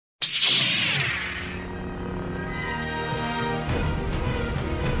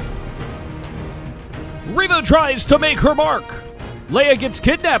Reva tries to make her mark. Leia gets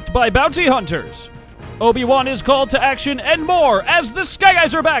kidnapped by bounty hunters. Obi-Wan is called to action and more as the Sky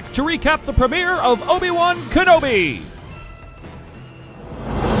Guys are back to recap the premiere of Obi-Wan Kenobi.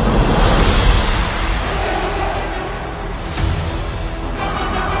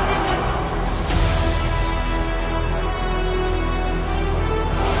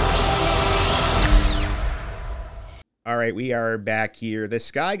 All right, we are back here. The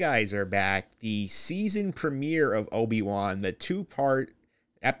Sky Guys are back. The season premiere of Obi-Wan, the two-part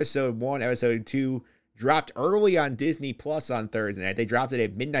episode 1, episode 2, dropped early on Disney Plus on Thursday night. They dropped it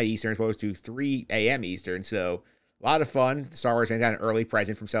at midnight Eastern as opposed to 3 a.m. Eastern, so a lot of fun. Star Wars fans got an early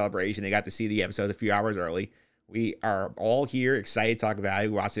present from Celebration. They got to see the episode a few hours early. We are all here excited to talk about it.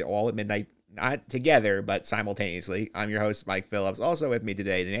 We watched it all at midnight, not together, but simultaneously. I'm your host, Mike Phillips. Also with me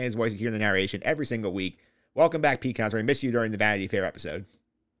today, the man's voice you hear in the narration every single week. Welcome back, Pete Counselor. I missed you during the Vanity Fair episode.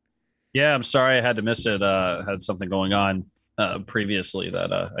 Yeah, I'm sorry I had to miss it. Had something going on previously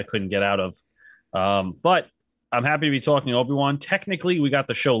that I couldn't get out of. But I'm happy to be talking Obi-Wan. Technically, we got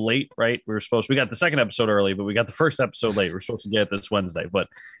the show late, right? We got the second episode early, but we got the first episode late. We're supposed to get it this Wednesday, but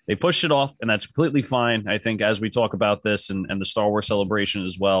they pushed it off, and that's completely fine. I think as we talk about this and the Star Wars celebration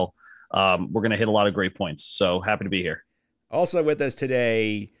as well, we're going to hit a lot of great points. So happy to be here. Also with us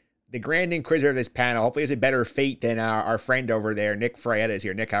today, the Grand Inquisitor of this panel, hopefully has a better fate than our friend over there, Nick Frietta is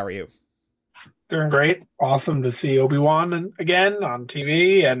here. Nick, how are you? Doing great. Awesome to see Obi-Wan again on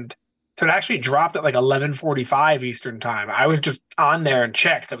TV. And so it actually dropped at like 11:45 Eastern time. I was just on there and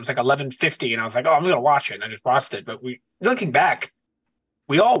checked. It was like 11:50, and I was like, oh, I'm going to watch it. And I just watched it. But looking back,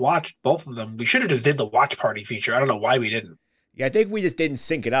 we all watched both of them. We should have just did the watch party feature. I don't know why we didn't. Yeah, I think we just didn't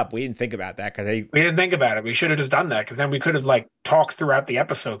sync it up. We didn't think about that we didn't think about it. We should have just done that because then we could have like talked throughout the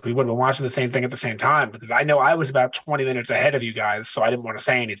episode. We would have been watching the same thing at the same time because I know I was about 20 minutes ahead of you guys, so I didn't want to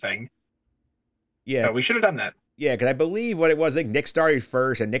say anything. Yeah, so we should have done that. Yeah, because I believe what it was, like Nick started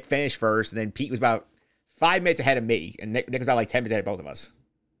first and Nick finished first, and then Pete was about 5 minutes ahead of me, and Nick was about like 10 minutes ahead of both of us.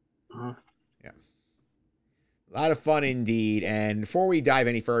 Uh-huh. Yeah, a lot of fun indeed. And before we dive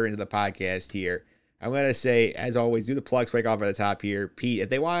any further into the podcast here, I'm going to say, as always, do the plugs break off at the top here. Pete, if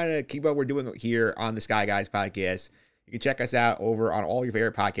they want to keep what we're doing here on the Sky Guys podcast, you can check us out over on all your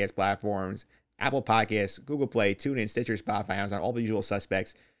favorite podcast platforms, Apple Podcasts, Google Play, TuneIn, Stitcher, Spotify, Amazon, all the usual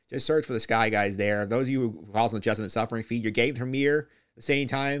suspects. Just search for the Sky Guys there. Those of you who follow us on the Just and the Suffering feed, you're getting the premiere the same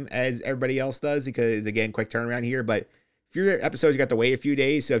time as everybody else does because, again, quick turnaround here. But if your episodes, you got to wait a few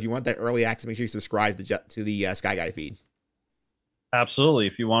days. So if you want that early access, make sure you subscribe to the Sky Guy feed. Absolutely.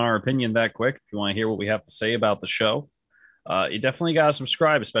 If you want our opinion that quick, if you want to hear what we have to say about the show, you definitely got to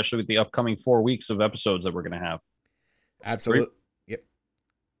subscribe, especially with the upcoming 4 weeks of episodes that we're going to have. Absolutely. Yep.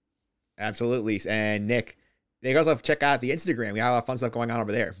 Absolutely. And Nick, you also have to check out the Instagram. We have a lot of fun stuff going on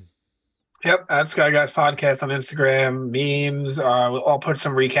over there. Yep. At Sky Guys Podcast on Instagram, memes. I'll put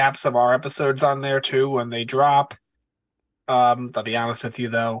some recaps of our episodes on there too when they drop. I'll be honest with you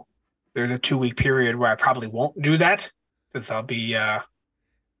though. There's a 2-week period where I probably won't do that, because I'll be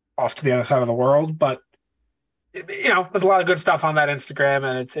off to the other side of the world. But, there's a lot of good stuff on that Instagram,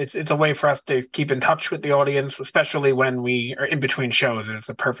 and it's a way for us to keep in touch with the audience, especially when we are in between shows, and it's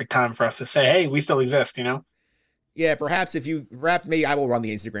a perfect time for us to say, hey, we still exist, Yeah, perhaps maybe I will run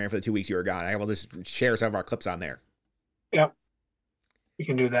the Instagram for the 2 weeks you were gone. I will just share some of our clips on there. Yep. You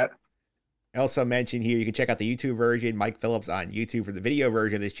can do that. I also mentioned here, you can check out the YouTube version, Mike Phillips on YouTube for the video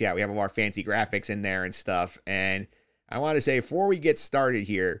version of this chat. We have all our fancy graphics in there and stuff, and I want to say, before we get started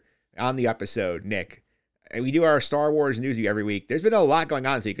here on the episode, Nick, we do our Star Wars news review every week. There's been a lot going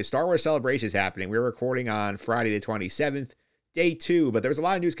on this week because Star Wars Celebration is happening. We're recording on Friday the 27th, day 2, but there was a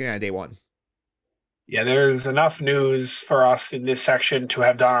lot of news coming out on day 1. Yeah, there's enough news for us in this section to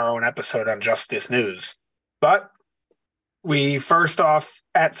have done our own episode on just this news. But we first off,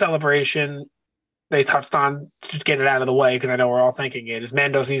 at Celebration, they touched on, to get it out of the way, because I know we're all thinking it, is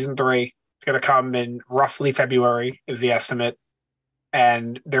Mando Season 3. It's going to come in roughly February is the estimate.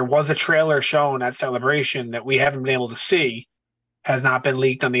 And there was a trailer shown at Celebration that we haven't been able to see. Has not been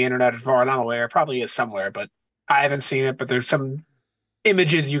leaked on the internet as far as I'm aware. Probably is somewhere, but I haven't seen it. But there's some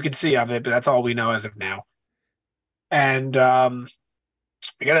images you can see of it, but that's all we know as of now. And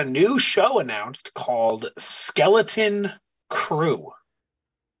we got a new show announced called Skeleton Crew.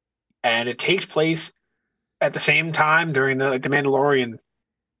 And it takes place at the same time during the Mandalorian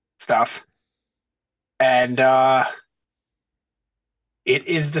stuff. And it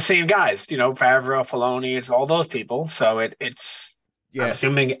is the same guys, Favreau, Filoni, it's all those people. So it's, yeah. I'm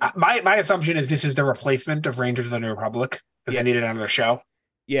assuming, my assumption is this is the replacement of Rangers of the New Republic, because they needed another show.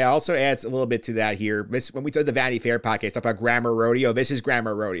 Yeah, also adds a little bit to that here. When we did the Vanity Fair podcast, talk about Grammar Rodeo. This is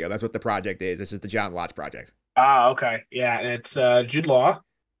Grammar Rodeo. That's what the project is. This is the John Watts project. Ah, okay. Yeah, and it's Jude Law.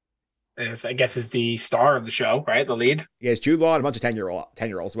 I guess is the star of the show, right? The lead. Yeah, it's Jude Law and a bunch of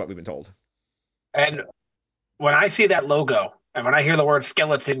 10-year-olds, what we've been told. And when I see that logo and when I hear the word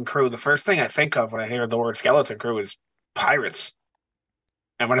Skeleton Crew, the first thing I think of when I hear the word Skeleton Crew is pirates.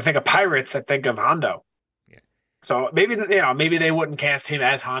 And when I think of pirates, I think of Hondo. Yeah. So maybe they wouldn't cast him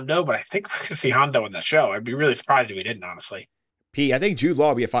as Hondo, but I think we're going to see Hondo in the show. I'd be really surprised if we didn't, honestly. P, I think Jude Law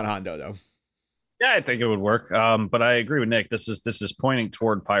would be a fun Hondo, though. Yeah, I think it would work. But I agree with Nick. This is pointing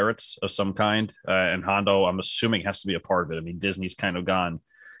toward pirates of some kind, and Hondo, I'm assuming, has to be a part of it. I mean, Disney's kind of gone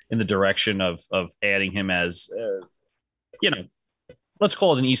in the direction of adding him as, let's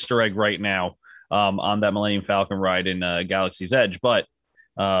call it an Easter egg right now on that Millennium Falcon ride in Galaxy's Edge. But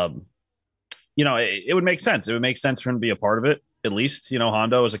it would make sense. It would make sense for him to be a part of it, at least.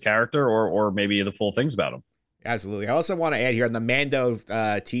 Hondo as a character, or maybe the full things about him. Absolutely. I also want to add here on the Mando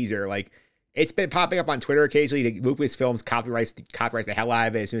teaser, like. It's been popping up on Twitter occasionally. The Lucasfilms copyrights the hell out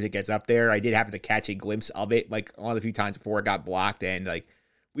of it as soon as it gets up there. I did happen to catch a glimpse of it, like one of the few times before it got blocked. And like,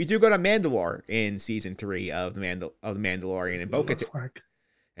 we do go to Mandalore in season 3 of the Mandalorian, and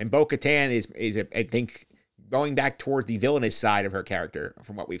Bo-Katan is I think going back towards the villainous side of her character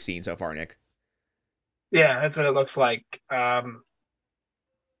from what we've seen so far, Nick. Yeah, that's what it looks like.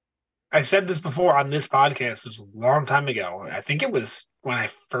 I said this before on this podcast. It was a long time ago. I think it was when I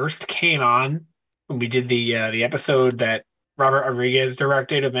first came on, when we did the episode that Robert Rodriguez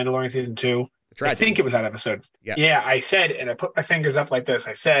directed of Mandalorian season 2. I think it was that episode. Yeah, I said, and I put my fingers up like this.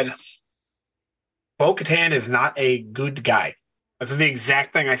 I said, Bo-Katan is not a good guy. This is the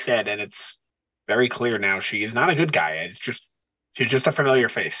exact thing I said, and it's very clear now. She is not a good guy. She's just a familiar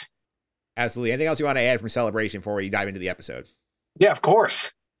face. Absolutely. Anything else you want to add from Celebration before we dive into the episode? Yeah, of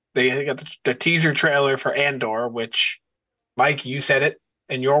course. They got the teaser trailer for Andor, which, Mike, you said it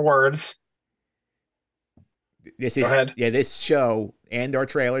in your words. Go ahead. Yeah, this show, Andor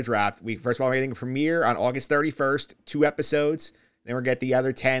trailer dropped. First of all, we're getting a premiere on August 31st, 2 episodes. Then we'll get the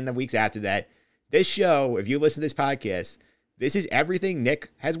other 10 the weeks after that. This show, if you listen to this podcast, this is everything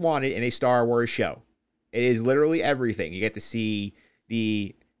Nick has wanted in a Star Wars show. It is literally everything. You get to see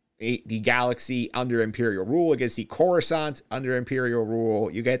the galaxy under Imperial rule. You get to see Coruscant under Imperial rule.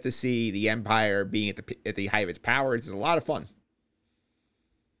 You get to see the Empire being at the height of its power. It's a lot of fun.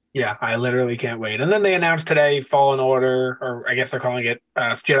 Yeah, I literally can't wait. And then they announced today Fallen Order, or I guess they're calling it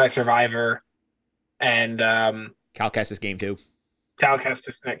Jedi Survivor, and Cal Kestis Game 2. Cal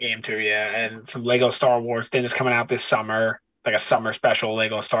Kestis Game 2, yeah, and some Lego Star Wars thing is coming out this summer, like a summer special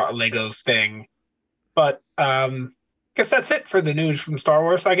Legos thing. But I guess that's it for the news from Star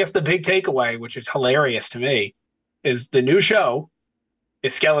Wars. So I guess the big takeaway, which is hilarious to me, is the new show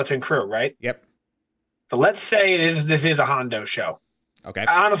is Skeleton Crew, right? Yep. So let's say this is a Hondo show. Okay.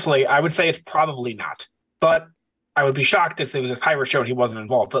 Honestly, I would say it's probably not. But I would be shocked if it was a pirate show and he wasn't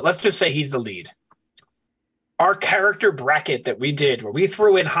involved. But let's just say he's the lead. Our character bracket that we did, where we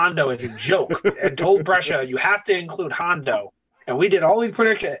threw in Hondo as a joke and told Brescia, you have to include Hondo. And we did all these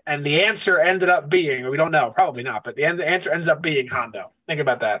predictions, and the answer ended up being, we don't know, probably not, but the answer ends up being Hondo. Think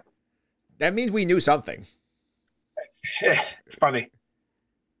about that. That means we knew something. It's funny.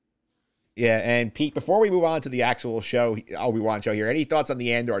 Yeah, and Pete, before we move on to the actual show, Obi-Wan show here, any thoughts on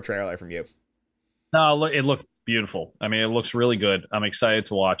the Andor trailer from you? No, it looked beautiful. I mean, it looks really good. I'm excited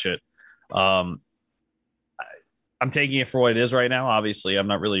to watch it. I'm taking it for what it is right now. Obviously, I'm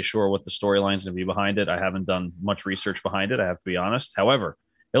not really sure what the storyline's going to be behind it. I haven't done much research behind it, I have to be honest. However,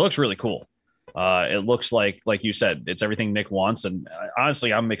 it looks really cool. It looks like you said, it's everything Nick wants. And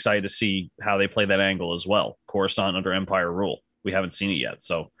honestly, I'm excited to see how they play that angle as well. Coruscant under Empire rule. We haven't seen it yet.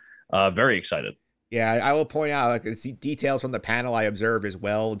 So very excited. Yeah, I will point out, like, the details from the panel I observed as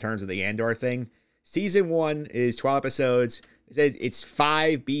well in terms of the Andor thing. Season 1 is 12 episodes. It says it's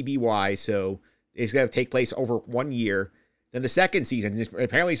 5 BBY, so it's going to take place over 1 year. Then the second season,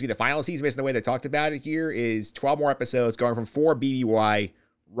 apparently it's going to be the final season based on the way they talked about it here, is 12 more episodes going from 4 BBY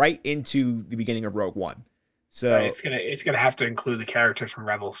right into the beginning of Rogue One. So right, it's gonna have to include the characters from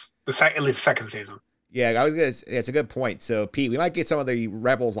Rebels, at least the second season. Yeah, it's a good point. So Pete, we might get some of the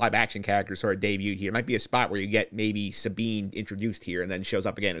Rebels live action characters sort of debuted here. It might be a spot where you get maybe Sabine introduced here and then shows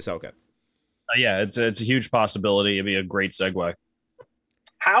up again in Ahsoka. Yeah, it's a huge possibility. It'd be a great segue.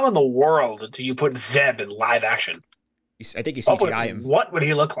 How in the world do you put Zeb in live action? I think you CGI him. What would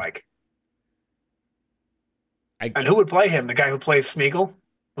he look like? And who would play him? The guy who plays Smeagol?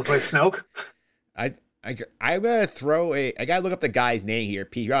 Who plays Snoke? I'm gonna throw a. I gotta look up the guy's name here.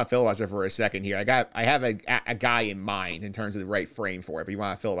 Pete, you gotta filibuster for a second here. I have a guy in mind in terms of the right frame for it. But you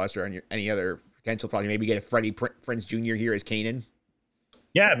want to filibuster on any other potential thoughts? Maybe get a Freddie Prinze Jr. here as Kanan.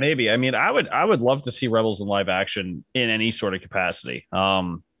 Yeah, maybe. I mean, I would love to see Rebels in live action in any sort of capacity. I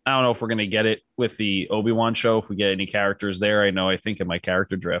don't know if we're gonna get it with the Obi-Wan show. If we get any characters there, I think in my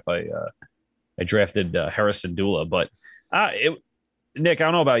character draft, I drafted Harrison Dula, but Nick, I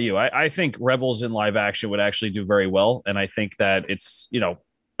don't know about you. I think Rebels in live action would actually do very well, and I think that it's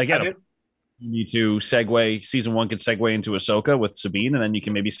again you need to segue. Season 1 could segue into Ahsoka with Sabine, and then you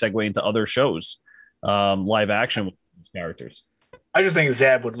can maybe segue into other shows, live action with these characters. I just think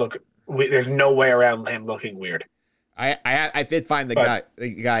Zeb would look. There's no way around him looking weird. I did find the guy.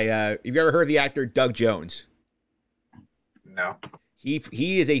 Have you ever heard of the actor Doug Jones? No.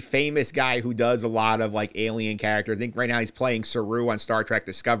 He is a famous guy who does a lot of like alien characters. I think right now he's playing Saru on Star Trek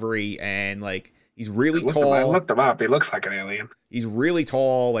Discovery, and like he's really tall. I looked him up. He looks like an alien. He's really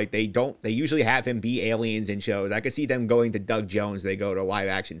tall. Like they usually have him be aliens in shows. I could see them going to Doug Jones. They go to live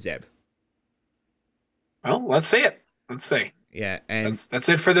action Zeb. Well, let's see it. Let's see. Yeah, and that's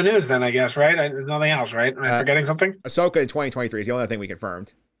it for the news then, I guess, right? There's nothing else, right? Am I forgetting something? Ahsoka in 2023 is the only thing we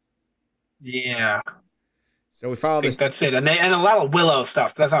confirmed. Yeah. So we follow this. That's it. And a lot of Willow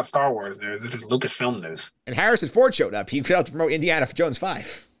stuff. That's not Star Wars news. This is Lucasfilm news. And Harrison Ford showed up. He failed to promote Indiana Jones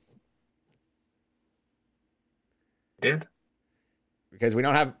 5. Did? Because we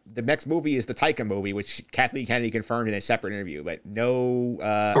don't have the next movie is the Taika movie, which Kathleen Kennedy confirmed in a separate interview, but no.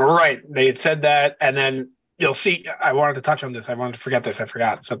 Right. They had said that, and then you'll see. I wanted to touch on this. I wanted to forget this. I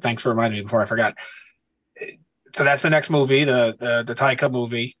forgot. So thanks for reminding me before I forgot. So that's the next movie, the Taika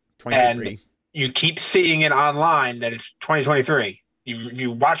movie. 2023. And you keep seeing it online that it's 2023.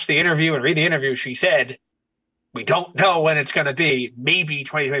 You watch the interview and read the interview. She said, we don't know when it's going to be. Maybe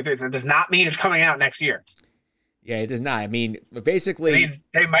 2023. That does not mean it's coming out next year. Yeah, it does not. I mean, basically...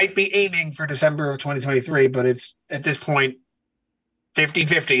 they might be aiming for December of 2023, but it's, at this point,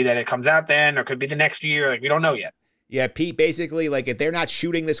 50-50 that it comes out then or could be the next year. Like, we don't know yet. Yeah, Pete, basically, like, if they're not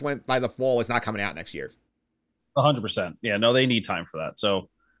shooting this one by the fall, it's not coming out next year. 100%. Yeah, no, they need time for that. So,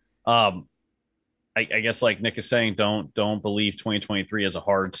 I guess like Nick is saying, don't believe 2023 is a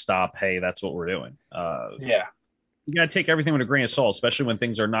hard stop. Hey, that's what we're doing. Yeah. You got to take everything with a grain of salt, especially when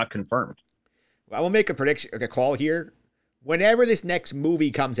things are not confirmed. I will make a prediction, a call here. Whenever this next movie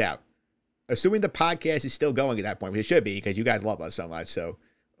comes out, assuming the podcast is still going at that point, which it should be because you guys love us so much. So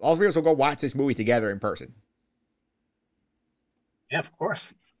all three of us will go watch this movie together in person. Yeah, of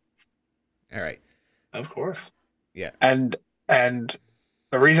course. All right. Of course. Yeah. And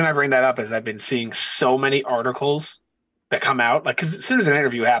the reason I bring that up is I've been seeing so many articles that come out. Like, because as soon as an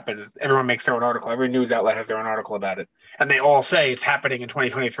interview happens, everyone makes their own article. Every news outlet has their own article about it. And they all say it's happening in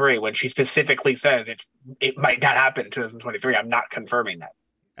 2023 when she specifically says it might not happen in 2023. I'm not confirming that.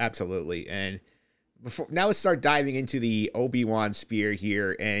 Absolutely. And now let's start diving into the Obi-Wan spear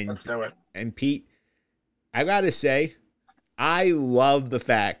here. And let's do it. And Pete, I got to say, I love the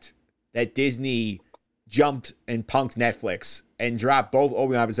fact that Disney jumped and punked Netflix and dropped both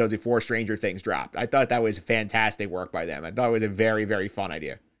Obi-Wan episodes before Stranger Things dropped. I thought that was fantastic work by them. I thought it was a very, very fun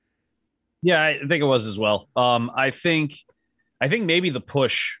idea. Yeah, I think it was as well. I think maybe the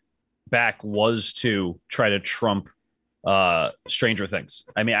push back was to try to trump Stranger Things.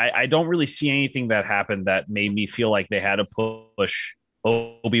 I mean, I don't really see anything that happened that made me feel like they had to push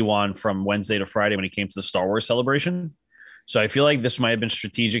Obi-Wan from Wednesday to Friday when it came to the Star Wars celebration. So I feel like this might have been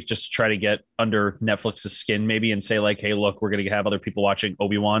strategic just to try to get under Netflix's skin maybe and say like, hey, look, we're going to have other people watching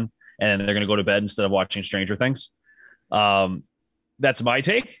Obi-Wan and they're going to go to bed instead of watching Stranger Things. That's my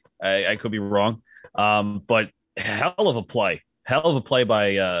take. I could be wrong. But hell of a play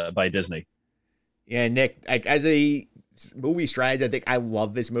by Disney. Yeah, Nick, as a movie strategy, I think I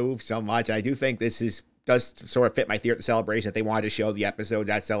love this move so much. I do think this does sort of fit my theory at the celebration that they wanted to show the episodes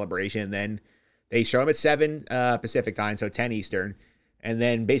at celebration. Then they show them at 7 Pacific time, so 10 Eastern. And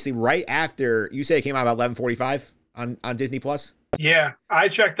then basically right after, you say it came out about 11:45 on Disney Plus? Yeah, I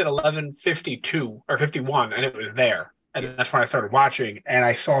checked at 11:52 or 51, and it was there. And that's when I started watching, and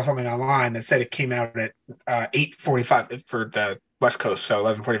I saw something online that said it came out at 8:45 for the West Coast, so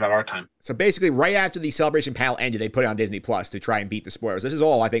 11:45 our time. So basically, right after the celebration panel ended, they put it on Disney Plus to try and beat the spoilers. This is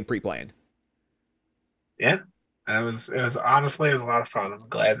all, I think, pre-planned. Yeah, and it was honestly, it was a lot of fun. I'm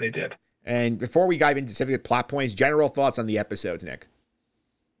glad they did. And before we dive into specific plot points, general thoughts on the episodes, Nick.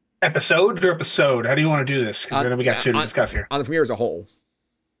 Episodes or episode? How do you want to do this? Because we got two to discuss here. On the premiere as a whole.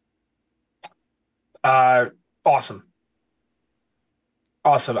 Awesome.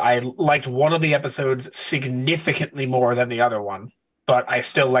 Awesome. I liked one of the episodes significantly more than the other one, but I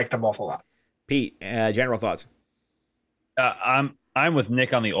still liked them both a lot. Pete, general thoughts. I'm with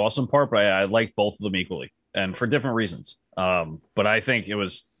Nick on the awesome part, but I like both of them equally, and for different reasons. But I think it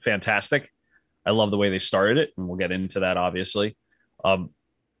was fantastic. I love the way they started it, and we'll get into that obviously.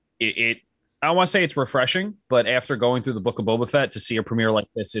 It I don't want to say it's refreshing, but after going through the Book of Boba Fett to see a premiere like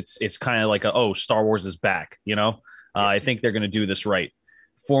this, it's kind of like Star Wars is back. I think they're going to do this right.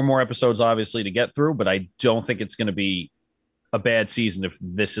 4 more episodes, obviously, to get through, but I don't think it's going to be a bad season if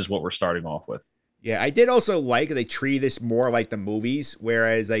this is what we're starting off with. Yeah, I did also like they treat this more like the movies,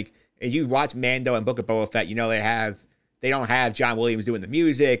 whereas like if you watch Mando and Book of Boba Fett, they don't have John Williams doing the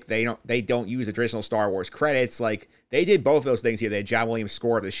music. They don't use the traditional Star Wars credits. Like they did both those things here. They had John Williams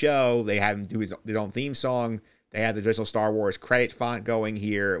score the show. They had him do his own theme song. They had the traditional Star Wars credit font going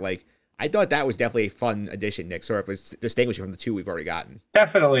here. Like I thought that was definitely a fun addition, Nick. Sort of was distinguishing from the 2 we've already gotten.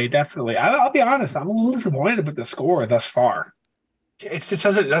 Definitely. I'll be honest. I'm a little disappointed with the score thus far. It just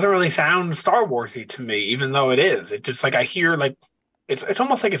doesn't really sound Star Warsy to me, even though it is. It just like I hear like it's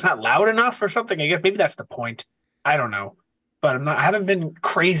almost like it's not loud enough or something. I guess maybe that's the point. I don't know, but I haven't been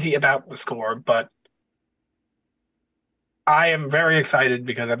crazy about the score, but I am very excited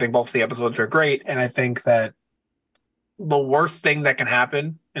because I think both the episodes are great, and I think that the worst thing that can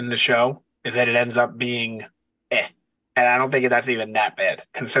happen in the show is that it ends up being and I don't think that's even that bad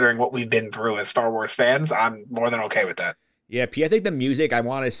considering what we've been through as Star Wars fans. I'm more than okay with that. Yeah, P, I think the music, I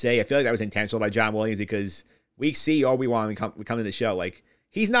want to say, I feel like that was intentional by John Williams because we see Obi-Wan come to the show. Like,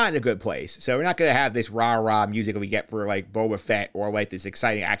 he's not in a good place. So we're not going to have this rah-rah music that we get for, like, Boba Fett or, like, this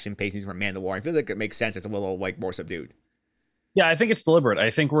exciting action pacing from Mandalorian. I feel like it makes sense. It's a little, like, more subdued. Yeah, I think it's deliberate. I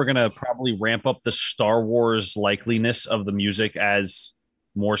think we're going to probably ramp up the Star Wars likeliness of the music as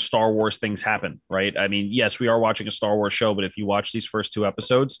more Star Wars things happen, right? I mean, yes, we are watching a Star Wars show, but if you watch these first 2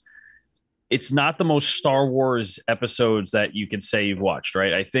 episodes, it's not the most Star Wars episodes that you could say you've watched,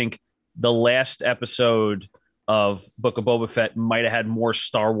 right? I think the last episode of Book of Boba Fett might have had more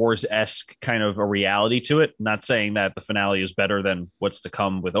Star Wars-esque kind of a reality to it. Not saying that the finale is better than what's to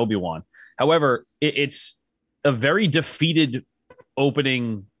come with Obi-Wan. However, it's a very defeated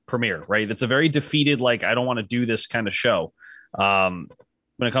opening premiere, right? It's a very defeated, like, I don't want to do this kind of show when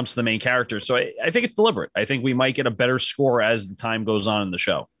it comes to the main characters. So I think it's deliberate. I think we might get a better score as the time goes on in the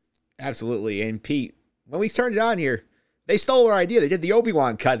show. Absolutely. And Pete, when we turned it on here, they stole our idea. They did the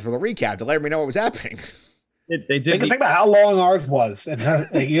Obi-Wan cut for the recap to let everybody know what was happening. They did. Think about how long ours was. And,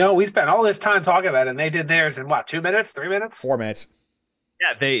 we spent all this time talking about it, and they did theirs in what, 2 minutes, 3 minutes? 4 minutes.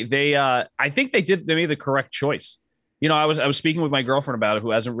 Yeah, I think they made the correct choice. I was speaking with my girlfriend about it, who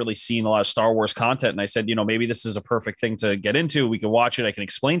hasn't really seen a lot of Star Wars content. And I said, maybe this is a perfect thing to get into. We can watch it. I can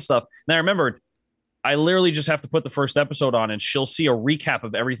explain stuff. And I remembered, I literally just have to put the first episode on and she'll see a recap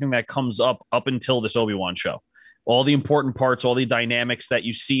of everything that comes up until this Obi-Wan show. All the important parts, all the dynamics that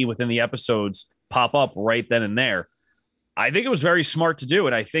you see within the episodes pop up right then and there. I think it was very smart to do.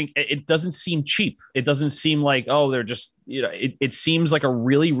 And I think it doesn't seem cheap. It doesn't seem like, they're just, it seems like a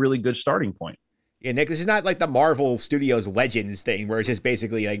really, really good starting point. Yeah, Nick, this is not like the Marvel Studios Legends thing where it's just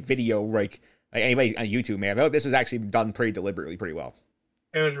basically like video, like anybody on YouTube, man. I feel like this was actually done pretty deliberately, pretty well.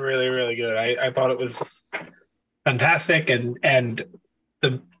 It was really, really good. I thought it was fantastic, and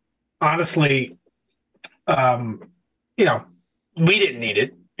honestly, we didn't need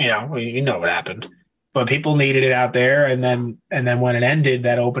it. You know what happened, but people needed it out there. And then when it ended,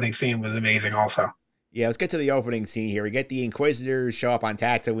 that opening scene was amazing. Also, yeah. Let's get to the opening scene here. We get the Inquisitors show up on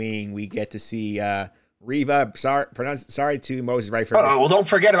Tatooine. We get to see Reva. Sorry to Moses right for. Well, don't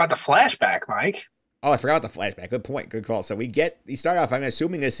forget about the flashback, Mike. Oh, I forgot the flashback. Good point. Good call. So we start off, I'm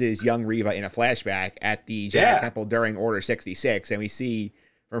assuming this is young Reva in a flashback at the Jedi Temple during Order 66. And we see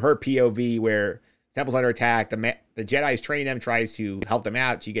from her POV where Temple's under attack, the Jedi's training them, tries to help them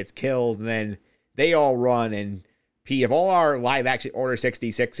out. She gets killed, and then they all run. And P, of all our live action Order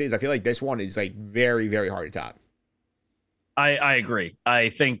 66s, I feel like this one is like very, very hard to top. I agree.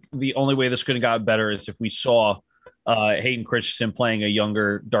 I think the only way this could have gotten better is if we saw Hayden Christensen playing a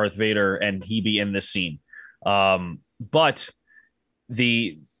younger Darth Vader and he be in this scene. But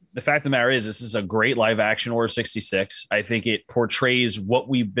the fact of the matter is, this is a great live action Order 66. I think it portrays what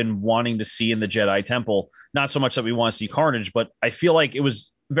we've been wanting to see in the Jedi Temple. Not so much that we want to see carnage, but I feel like it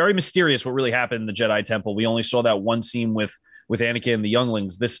was very mysterious what really happened in the Jedi Temple. We only saw that one scene with Anakin and the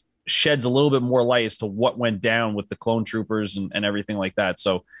younglings. This sheds a little bit more light as to what went down with the clone troopers and everything like that.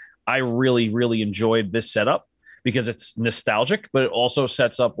 So I really, really enjoyed this setup because it's nostalgic, but it also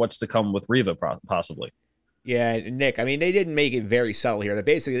sets up what's to come with Reva possibly. Yeah, Nick, I mean, they didn't make it very subtle here.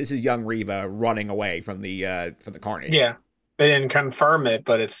 Basically, this is young Reva running away from the carnage. Yeah, they didn't confirm it,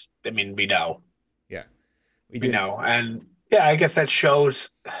 but we know. Yeah, we know. And yeah, I guess that shows,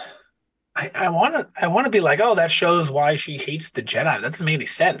 I want to be like, oh, that shows why she hates the Jedi. That doesn't make any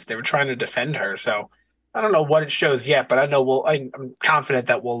sense. They were trying to defend her, so I don't know what it shows yet, but I know I'm confident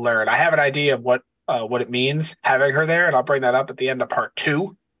that we'll learn. I have an idea of what it means having her there, and I'll bring that up at the end of part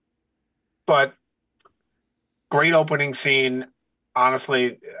 2. But great opening scene.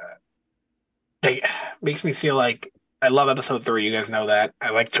 Honestly, they makes me feel like I love episode 3. You guys know that. I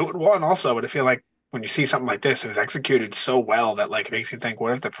like 2 and 1 also, but I feel like when you see something like this, it was executed so well that like it makes you think,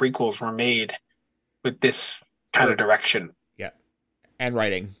 what if the prequels were made with this kind of direction? Yeah, and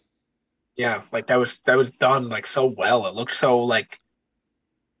writing. Yeah, like that was done like so well. It looked so like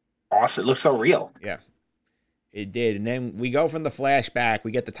awesome. It looked so real. Yeah, it did. And then we go from the flashback,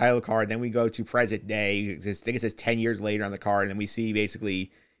 we get the title card, then we go to present day. I think it says 10 years later on the card, and then we see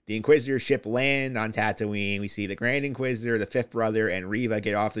basically the Inquisitor ship land on Tatooine. We see the Grand Inquisitor, the fifth brother, and Reva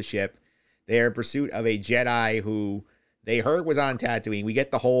get off the ship. They're in pursuit of a Jedi who they heard was on Tatooine. We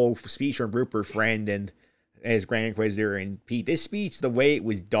get the whole speech from Rupert Friend and his Grand Inquisitor and Pete. This speech, the way it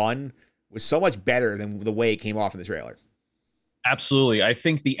was done, was so much better than the way it came off in the trailer. Absolutely. I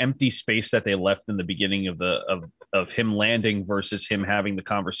think the empty space that they left in the beginning of him landing versus him having the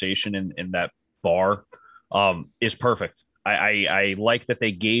conversation in that bar is perfect. I like that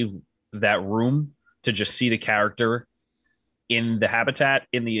they gave that room to just see the character in the habitat,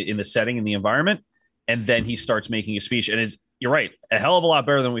 in the setting, in the environment, and then he starts making a speech. And you're right, a hell of a lot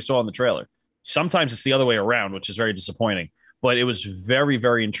better than we saw in the trailer. Sometimes it's the other way around, which is very disappointing. But it was very,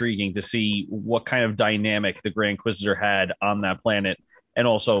 very intriguing to see what kind of dynamic the Grand Inquisitor had on that planet, and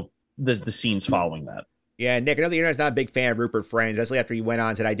also the scenes following that. Yeah, Nick, I know the internet's not a big fan of Rupert Friend, especially after he went on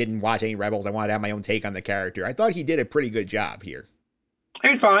and said, I didn't watch any Rebels. I wanted to have my own take on the character. I thought he did a pretty good job here. He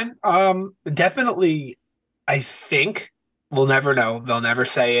was fine. Definitely, I think we'll never know. They'll never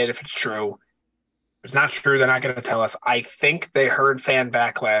say it if it's true. If it's not true, they're not going to tell us. I think they heard fan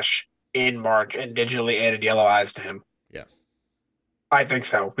backlash in March and digitally added yellow eyes to him. Yeah. I think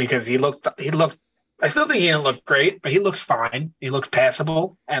so, because he looked, I still think he didn't look great, but he looks fine. He looks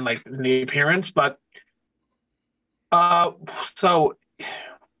passable and like in the appearance, but so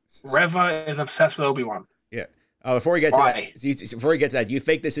Reva is obsessed with Obi-Wan. Yeah. Before we get to that, do you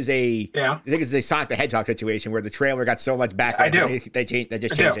think this is you think this is a Sonic the Hedgehog situation where the trailer got so much backlash? I do. They changed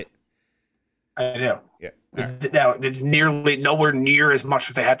it. I do. Yeah. Right. Now, it's nearly nowhere near as much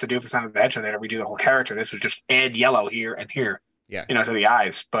as they had to do for Sonic the Hedgehog. They had to redo the whole character. This was just add yellow here and here. Yeah. To the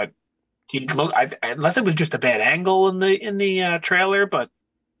eyes. But he looked, unless it was just a bad angle in the trailer, but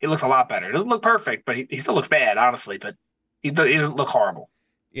he looks a lot better. It doesn't look perfect, but he still looks bad, honestly. But he doesn't look horrible.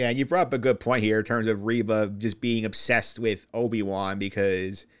 Yeah, and you brought up a good point here in terms of Reva just being obsessed with Obi-Wan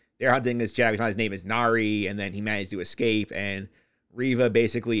because they're hunting this Jedi. We found his name is Nari, and then he managed to escape. And Reva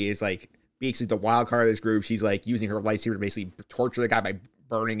basically is like basically the wild card of this group. She's like using her lightsaber to basically torture the guy by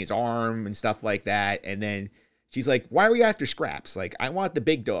burning his arm and stuff like that. And then she's like, "Why are we after scraps? Like, I want the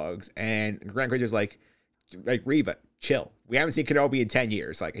big dogs." And Grand Inquisitor's like Reva, chill. We haven't seen Kenobi in 10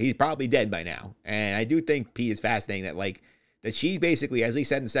 years. Like, he's probably dead by now. And I do think Pete is fascinating that she's basically, as we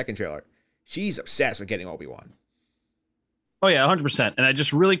said in the second trailer, she's obsessed with getting Obi-Wan. Oh yeah, 100%. And I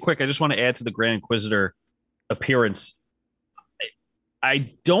just really quick, I just want to add to the Grand Inquisitor appearance.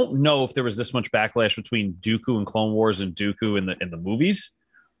 I don't know if there was this much backlash between Dooku and Clone Wars and Dooku in the movies,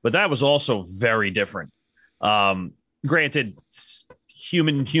 but that was also very different. Granted,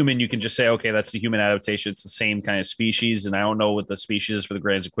 human, you can just say, okay, that's the human adaptation. It's the same kind of species. And I don't know what the species is for the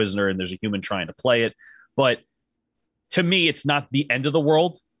Grand Inquisitor, and there's a human trying to play it. But to me, it's not the end of the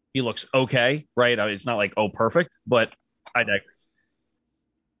world. He looks okay, right? It's not like, oh, perfect, but I digress.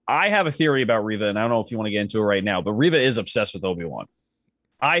 I have a theory about Reva, and I don't know if you want to get into it right now, but Reva is obsessed with Obi-Wan.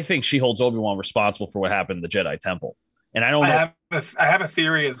 I think she holds Obi-Wan responsible for what happened in the Jedi Temple. And I don't know. I have a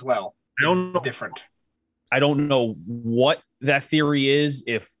theory as well. I don't know. It's different. I don't know what that theory is.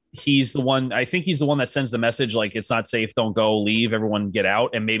 If he's the one, I think he's the one that sends the message, like, it's not safe, don't go, leave, everyone get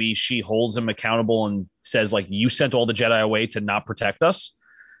out. And maybe she holds him accountable and says, like, you sent all the Jedi away to not protect us.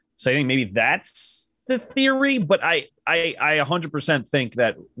 So I think maybe that's the theory, but I 100% think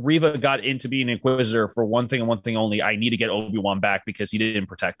that Reva got into being an Inquisitor for one thing and one thing only. I need to get Obi-Wan back because he didn't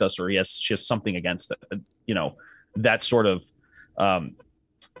protect us, or she has something against it. That sort of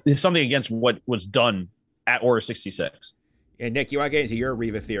something against what was done at Order 66. Yeah, Nick, you want to get into your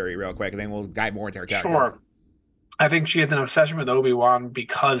Reva theory real quick, and then we'll dive more into her character. Sure. I think she has an obsession with Obi-Wan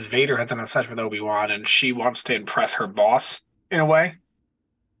because Vader has an obsession with Obi-Wan, and she wants to impress her boss in a way.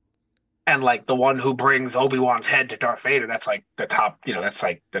 And like the one who brings Obi-Wan's head to Darth Vader, that's like the top, that's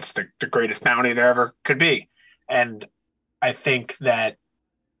the greatest bounty there ever could be. And I think that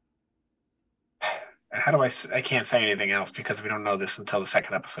how do I can't say anything else because we don't know this until the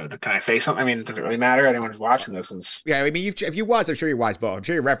second episode. Can I say something? I mean, does it really matter? Anyone who's watching this is. Yeah, I mean, if you watch, I'm sure you watched both. I'm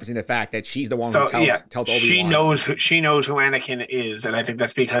sure you're referencing the fact that she's the one who tells Obi-Wan. She knows who Anakin is, and I think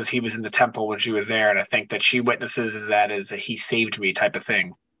that's because he was in the temple when she was there, and I think that she witnesses that as a he saved me type of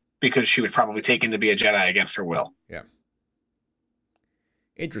thing, because she was probably taken to be a Jedi against her will. Yeah.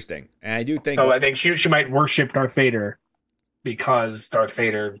 Interesting. And I do think... So I think she might worship Darth Vader because Darth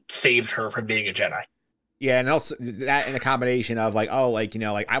Vader saved her from being a Jedi. Yeah, and also that in a combination of like, oh, like, you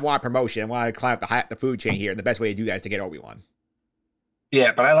know, like I want promotion, I want to climb up the food chain here, and the best way to do that is to get Obi-Wan.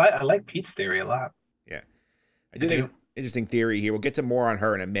 Yeah, but I like Pete's theory a lot. Yeah. I do think it's an interesting theory here. We'll get to more on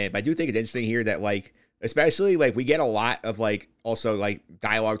her in a minute, but I do think it's interesting here that, like, especially, like, we get a lot of, like, also, like,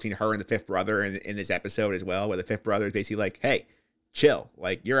 dialogue between her and the fifth brother in this episode as well, where the fifth brother is basically like, hey, chill.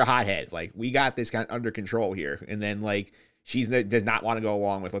 Like, you're a hothead. Like, we got this kind of under control here. And then, like, does not want to go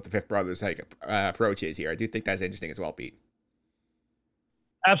along with what the fifth brother's, like, approach is here. I do think that's interesting as well, Pete.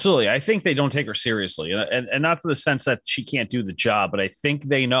 Absolutely. I think they don't take her seriously. And not to the sense that she can't do the job, but I think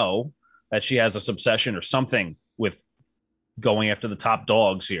they know that she has this obsession or something with going after the top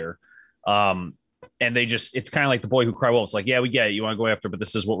dogs here. And they just, it's kind of like the boy who cried wolf. It's like, yeah, we get it. You want to go after, but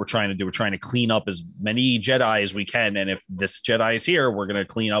this is what we're trying to do. We're trying to clean up as many Jedi as we can. And if this Jedi is here, we're going to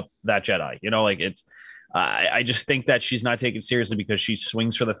clean up that Jedi. You know, like it's, I just think that she's not taken seriously because she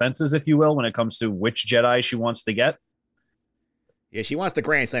swings for the fences, if you will, when it comes to which Jedi she wants to get. Yeah, she wants the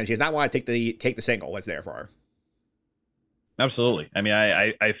Grand Slam. She does not want to take the single that's there for her. Absolutely. I mean,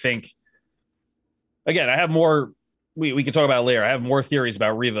 I think, again, I have more, we can talk about it later. I have more theories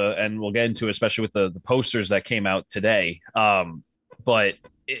about Reva, and we'll get into it, especially with the posters that came out today. But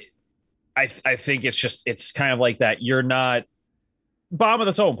I think it's kind of like that. You're not bottom of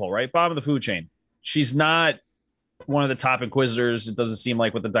the totem pole, right? Bottom of the food chain. She's not one of the top Inquisitors. It doesn't seem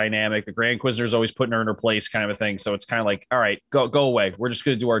like with the dynamic. The Grand Inquisitor is always putting her in her place, kind of a thing. So it's kind of like, all right, go away. We're just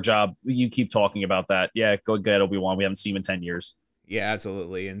going to do our job. You keep talking about that. Yeah, go get Obi-Wan. We haven't seen him in 10 years. Yeah,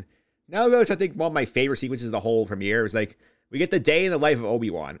 absolutely. And now goes, I think one of my favorite sequences of the whole premiere was like, we get the day in the life of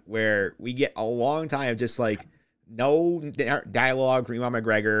Obi-Wan, where we get a long time of just like no dialogue from Ewan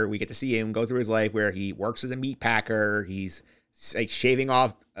McGregor. We get to see him go through his life where he works as a meat packer. He's like shaving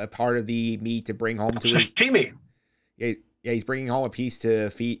off a part of the meat to bring home to sashimi. Yeah, he's bringing home a piece to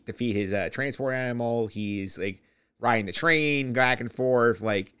feed his transport animal. He's like riding the train back and forth.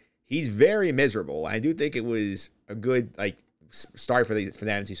 Like, he's very miserable. I do think it was a good like start for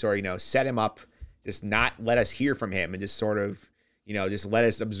them to sort of, set him up, just not let us hear from him, and just sort of, just let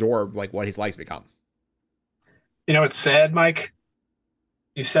us absorb like what his life's become. It's sad, Mike.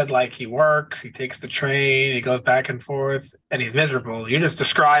 You said like he works, he takes the train, he goes back and forth, and he's miserable. You just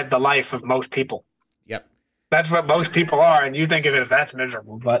described the life of most people. Yep. That's what most people are, and you think of it as that's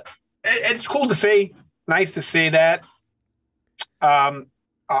miserable, but it's cool to see. Nice to see that.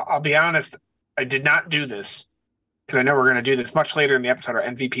 I'll be honest, I did not do this, because I know we're going to do this much later in the episode, our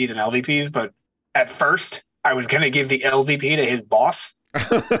MVPs and LVPs, but at first, I was going to give the LVP to his boss,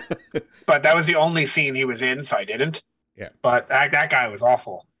 but that was the only scene he was in, so I didn't. Yeah. But that guy was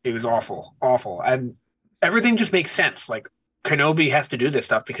awful. He was awful. And everything just makes sense. Like, Kenobi has to do this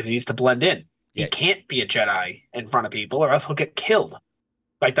stuff because he needs to blend in. Yeah. He can't be a Jedi in front of people or else he'll get killed.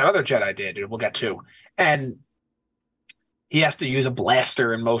 Like that other Jedi did, and we'll get to. And he has to use a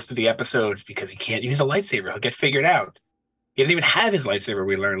blaster in most of the episodes because he can't use a lightsaber. He'll get figured out. He doesn't even have his lightsaber,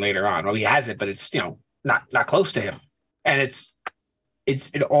 we learn later on. Well, he has it, but it's, not close to him. And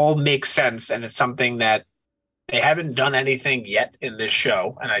it all makes sense, and it's something that they haven't done anything yet in this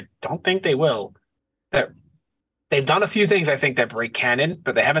show, and I don't think they will. They've done a few things, I think, that break canon,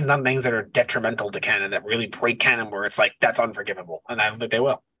 but they haven't done things that are detrimental to canon, that really break canon where it's like, that's unforgivable. And I don't think they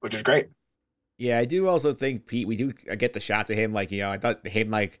will, which is great. Yeah, I do also think, Pete, we do get the shots of him, like, I thought him,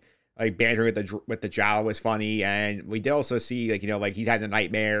 like bantering with the Jawa was funny, and we did also see, like, like he's had the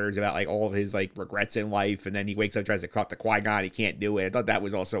nightmares about, like, all of his, like, regrets in life, and then he wakes up, tries to cut the Qui-Gon, he can't do it. I thought that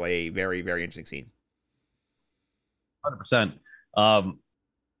was also a very, very interesting scene. 100%.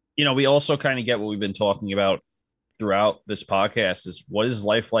 We also kind of get what we've been talking about throughout this podcast is what is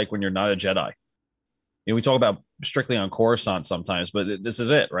life like when you're not a Jedi? We talk about strictly on Coruscant sometimes, but this is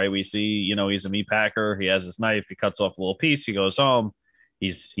it, right? We see, he's a meat packer. He has his knife. He cuts off a little piece. He goes home.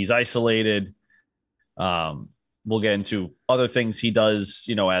 He's isolated. We'll get into other things he does,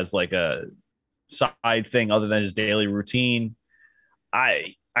 as like a side thing other than his daily routine.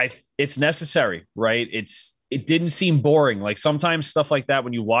 It's necessary, right? It didn't seem boring. Like sometimes stuff like that,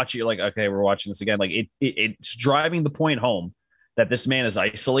 when you watch it, you're like, okay, we're watching this again. Like it's driving the point home that this man is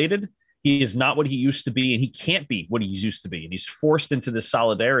isolated. He is not what he used to be, and he can't be what he used to be. And he's forced into this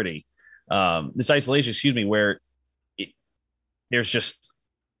solidarity. this isolation, excuse me, where there's just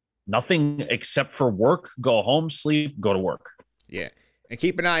nothing except for work, go home, sleep, go to work. Yeah. And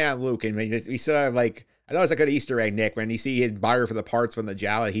keep an eye on Luke. And we saw, like, I know it's like an Easter egg, Nick, when you see his buyer for the parts from the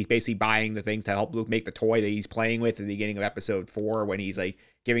Jawa, he's basically buying the things to help Luke make the toy that he's playing with at the beginning of episode 4 when he's, like,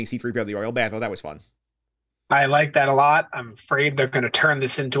 giving C-3PO the oil bath. Oh, that was fun. I like that a lot. I'm afraid they're going to turn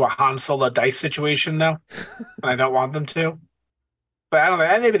this into a Han Solo dice situation, though. I don't want them to. But I don't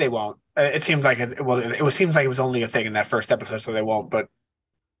know. Maybe they won't. It seems like it seems like it was only a thing in that first episode, so they won't. But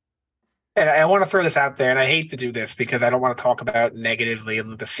and I want to throw this out there, and I hate to do this because I don't want to talk about negatively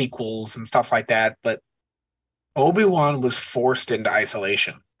and the sequels and stuff like that. But Obi-Wan was forced into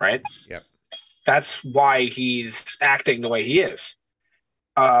isolation, right? Yep. That's why he's acting the way he is.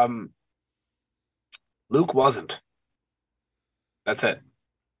 Luke wasn't. That's it.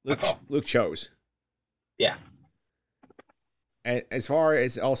 Luke chose. Yeah. And as far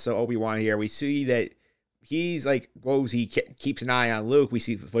as also Obi-Wan here, we see that he's like, he keeps an eye on Luke. We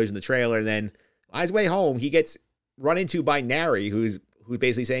see footage in the trailer. And then on his way home, he gets run into by Nari, who's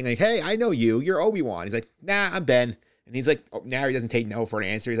basically saying, like, hey, I know you. You're Obi-Wan. He's like, nah, I'm Ben. And he's like, Nari doesn't take no for an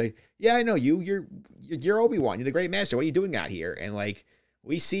answer. He's like, yeah, I know you. You're Obi-Wan. You're the great master. What are you doing out here? And, like,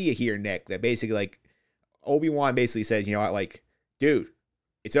 we see it here, Nick, that basically, like, Obi-Wan basically says, you know what, like, dude,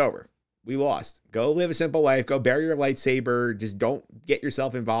 it's over. We lost. Go live a simple life. Go bury your lightsaber. Just don't get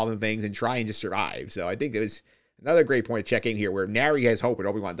yourself involved in things and try and just survive. So I think it was another great point to check in here where Nari has hope and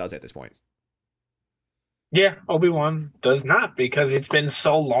Obi-Wan does at this point. Yeah, Obi-Wan does not, because it's been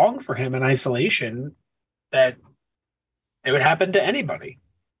so long for him in isolation that it would happen to anybody.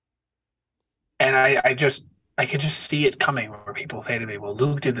 And I could just see it coming where people say to me, well,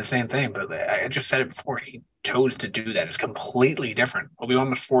 Luke did the same thing, but I just said it before. He chose to do that. It's completely different. Obi-Wan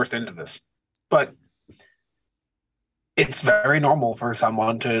was forced into this. But it's very normal for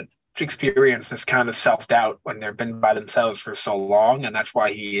someone to experience this kind of self-doubt when they've been by themselves for so long, and that's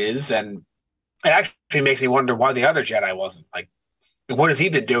why he is. And it actually makes me wonder why the other Jedi wasn't. Like, what has he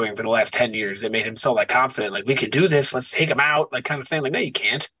been doing for the last 10 years that made him so, like, confident? Like, we can do this. Let's take him out, like, kind of thing. Like, no, you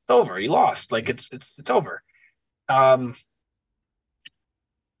can't. It's over. You lost. Like, it's over. I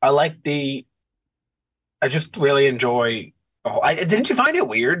just really enjoy. Didn't you find it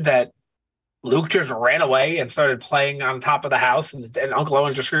weird that Luke just ran away and started playing on top of the house, and Uncle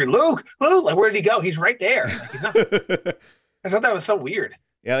Owen's just screaming, Luke, like, where did he go? He's right there. Like, he's not. I thought that was so weird.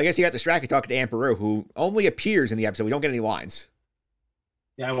 Yeah, I guess he got distracted talking to Aunt Beru, who only appears in the episode. We don't get any lines.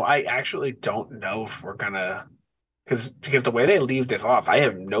 Yeah, well, I actually don't know if we're gonna, because the way they leave this off, I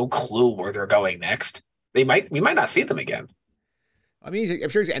have no clue where they're going next. We might not see them again. I mean, I'm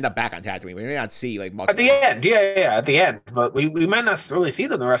sure he's gonna end up back on Tatooine. We may not see, like, much at the end. Yeah, at the end. But we might not really see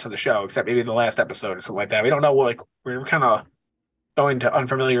them the rest of the show, except maybe the last episode or something like that. We don't know. Like, we're kind of going to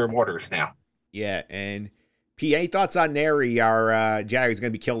unfamiliar waters now. Yeah, and P, any thoughts on Neri? Our Jedi is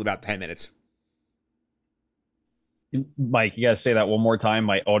going to be killed in about 10 minutes. Mike, you got to say that one more time.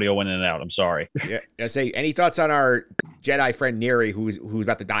 My audio went in and out. I'm sorry. Yeah, I say, any thoughts on our Jedi friend Neri, who's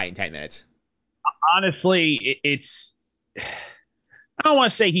about to die in 10 minutes? Honestly, it's. I don't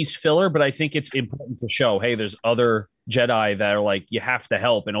want to say he's filler, but I think it's important to show, hey, there's other Jedi that are like, you have to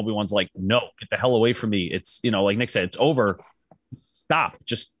help. And Obi-Wan's like, no, get the hell away from me. It's, like Nick said, it's over. Stop.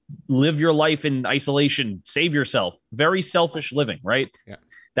 Just live your life in isolation. Save yourself. Very selfish living, right? Yeah.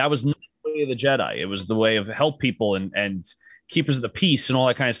 That was not the way of the Jedi. It was the way of help people and keepers of the peace and all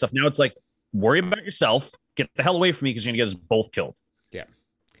that kind of stuff. Now it's like, worry about yourself. Get the hell away from me because you're going to get us both killed. Yeah.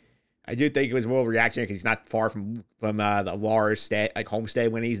 I do think it was a little reactionary because he's not far from the Lars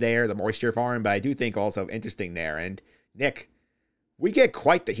homestead when he's there, the moisture farm. But I do think also interesting there. And Nick, we get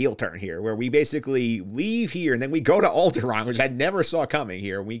quite the heel turn here, where we basically leave here and then we go to Alderaan, which I never saw coming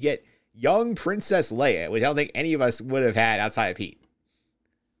here. We get young Princess Leia, which I don't think any of us would have had outside of Pete.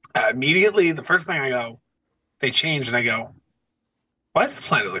 Immediately, the first thing I go, they change, and I go, why does this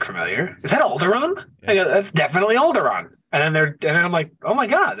planet look familiar? Is that Alderaan? Yeah. I go, that's definitely Alderaan. And then I'm like, oh my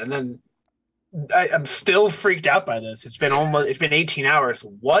God. And then I'm still freaked out by this. It's been 18 hours.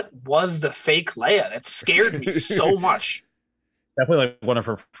 What was the fake Leia? That scared me so much. Definitely like one of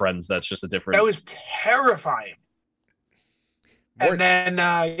her friends. That's just a difference. That was terrifying. And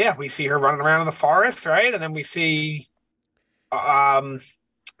then, we see her running around in the forest, right? And then we see Bail,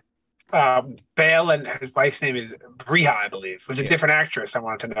 and his wife's name is Briha, I believe, who's a different actress, I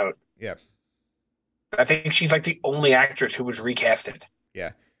wanted to note. Yeah. I think she's like the only actress who was recasted.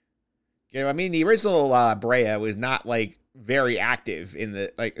 Yeah. Yeah, I mean, the original Breha was not, like, very active in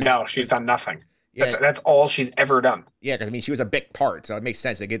the, like... No, she's done nothing. Yeah. That's all she's ever done. Yeah, because, I mean, she was a big part, so it makes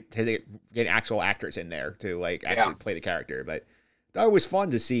sense to get an actual actress in there to, like, actually play the character. But thought it was fun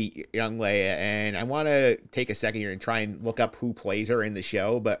to see young Leia, and I want to take a second here and try and look up who plays her in the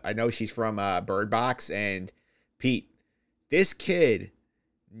show, but I know she's from Bird Box, and Pete, this kid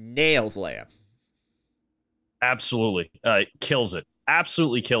nails Leia. Absolutely. Kills it.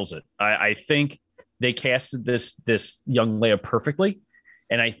 Absolutely kills it. I think they casted this young Leia perfectly,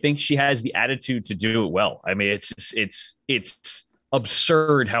 and I think she has the attitude to do it well. I mean, it's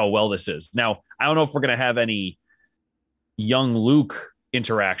absurd how well this is. Now, I don't know if we're going to have any young Luke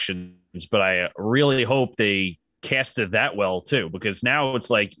interactions, but I really hope they casted that well too, because now it's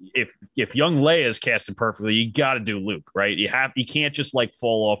like if young Leia is casted perfectly, you got to do Luke, right? You can't just like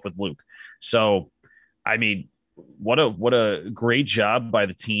fall off with Luke. So, I mean, what a great job by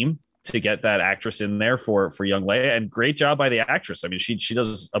the team to get that actress in there for young Leia, and great job by the actress. I mean, she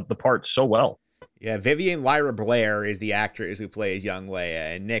does the part so well. Yeah, Vivian Lyra Blair is the actress who plays young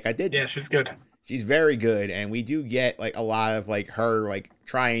Leia, and Nick, Yeah, she's good. She's very good, and we do get like a lot of like her like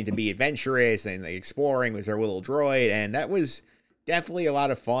trying to be adventurous and like exploring with her little droid, and that was definitely a lot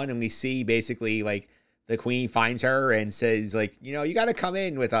of fun. And we see basically like the Queen finds her and says like, you know, you got to come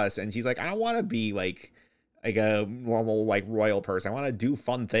in with us, and she's like, I don't want to be like a normal like royal person. I want to do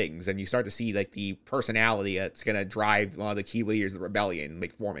fun things, and you start to see like the personality that's gonna drive one of the key leaders of the rebellion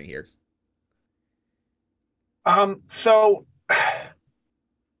like forming here. So.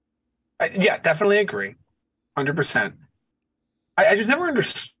 Yeah, definitely agree. 100%. I just never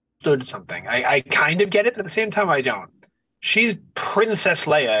understood something. I kind of get it, but at the same time, I don't. She's Princess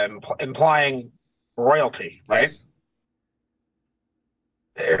Leia, implying royalty, right?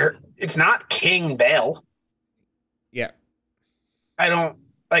 Yes. It's not King Bail. Yeah. I don't,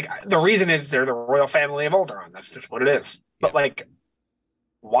 like, the reason is they're the royal family of Alderaan. That's just what it is. But, like,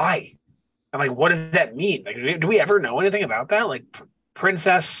 why? And, like, what does that mean? Like, do we ever know anything about that? Like,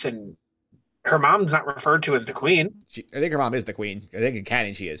 Princess and her mom's not referred to as the queen. I think her mom is the queen. I think in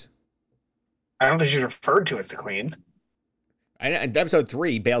canon she is. I don't think she's referred to as the queen. In episode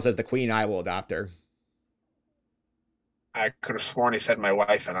 3, Bail says the queen and I will adopt her. I could have sworn he said my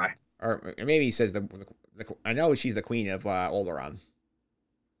wife and I. Or maybe he says I know she's the queen of Alderaan.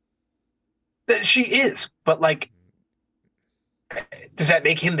 She is, but like, does that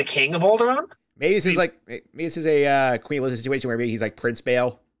make him the king of Alderaan? Maybe this is a Queen Elizabeth situation where maybe he's like Prince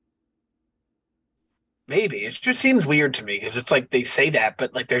Bail. Maybe. It just seems weird to me because it's like they say that,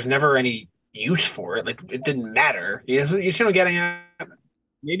 but like there's never any use for it. Like it didn't matter. You see what I'm getting at?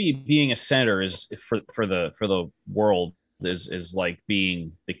 Maybe being a senator is for the world is like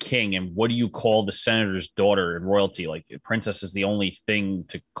being the king. And what do you call the senator's daughter in royalty? Like princess is the only thing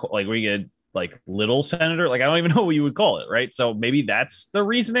to call, like we get like little senator. Like I don't even know what you would call it, right? So maybe that's the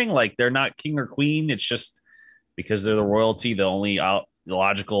reasoning. Like they're not king or queen. It's just because they're the royalty, the only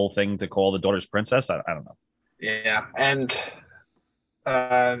logical thing to call the daughter's princess. I don't know. Yeah, and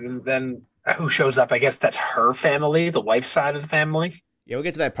then who shows up? I guess that's her family, the wife's side of the family. Yeah, we'll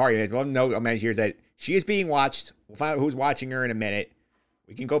get to that part. One note I'll mention here is that she is being watched. We'll find out who's watching her in a minute.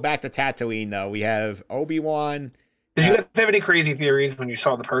 We can go back to Tatooine, though. We have Obi-Wan. Did you guys have any crazy theories when you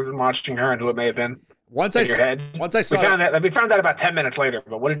saw the person watching her and who it may have been? Once I saw we found out about 10 minutes later,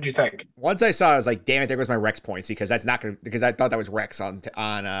 but what did you think? Once I saw it, I was like, damn it, there goes my Rex points, because I thought that was Rex on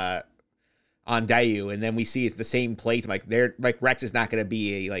Dayu, and then we see it's the same place. I'm like, Rex is not gonna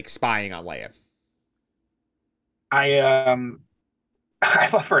be like spying on Leia. I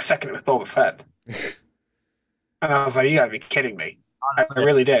thought for a second it was Boba Fett. And I was like, you gotta be kidding me. Honestly. I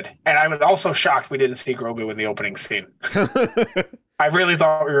really did. And I was also shocked we didn't see Grogu in the opening scene. I really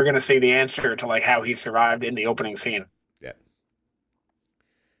thought we were going to see the answer to like how he survived in the opening scene. Yeah.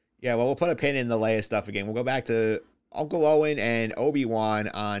 Yeah, well, we'll put a pin in the Leia stuff again. We'll go back to Uncle Owen and Obi-Wan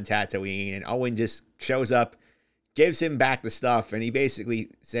on Tatooine, and Owen just shows up, gives him back the stuff, and he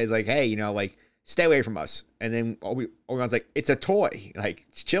basically says like, hey, you know, like, stay away from us. And then Obi-Wan's like, it's a toy. Like,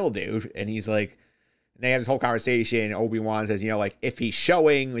 chill, dude. And he's like, and they have this whole conversation. Obi-Wan says, you know, like, if he's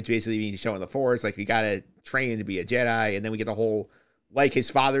showing, which basically means he's showing the Force, like, we got to train him to be a Jedi. And then we get the whole, like, his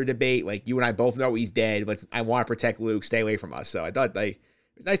father debate. Like, you and I both know he's dead, but I want to protect Luke. Stay away from us. So I thought, like,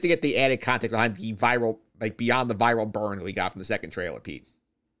 it was nice to get the added context behind the viral, like, beyond the viral burn that we got from the second trailer, Pete.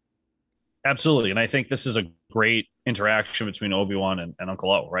 Absolutely. And I think this is a great interaction between Obi-Wan and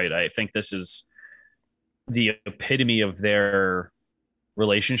Uncle O, right? I think this is the epitome of their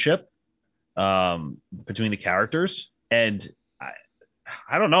relationship between the characters. And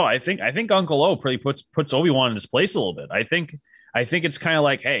I don't know. I think Uncle O pretty puts Obi-Wan in his place a little bit. I think it's kind of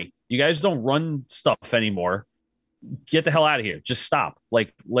like, hey, you guys don't run stuff anymore. Get the hell out of here. Just stop.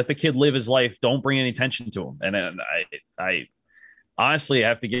 Like, let the kid live his life. Don't bring any attention to him. And I honestly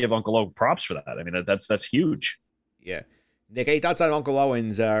have to give Uncle O props for that. I mean, that's huge. Yeah. Nick, any thoughts on Uncle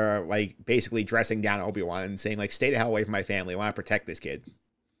Owen's like basically dressing down Obi-Wan and saying like, "Stay the hell away from my family. I want to protect this kid."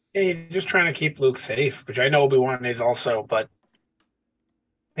 He's just trying to keep Luke safe, which I know Obi-Wan is also, but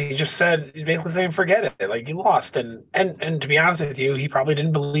he just said, he's basically saying, forget it. Like, you lost. And to be honest with you, he probably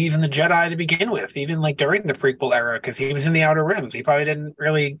didn't believe in the Jedi to begin with, even like during the prequel era, because he was in the Outer Rims. He probably didn't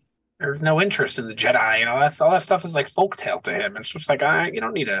really, there's no interest in the Jedi. You know, all that stuff is like folktale to him. It's just like, you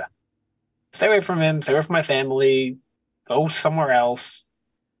don't need to stay away from him, stay away from my family, go somewhere else.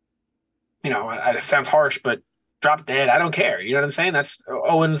 You know, it sounds harsh, but drop dead. I don't care. You know what I'm saying? That's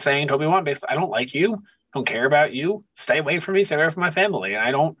Owen saying to Obi-Wan, basically, I don't like you. Don't care about you. Stay away from me. Stay away from my family. And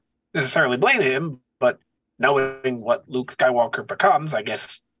I don't necessarily blame him, but knowing what Luke Skywalker becomes, I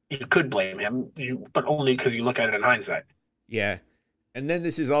guess you could blame him, but only because you look at it in hindsight. Yeah. And then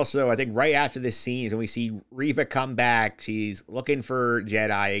this is also, I think, right after this scene is when we see Reva come back. She's looking for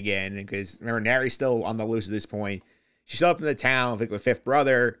Jedi again because remember, Nari's still on the loose at this point. She's still up in the town, I think, with Fifth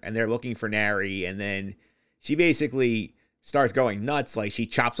Brother, and they're looking for Nari. And then she basically starts going nuts. Like, she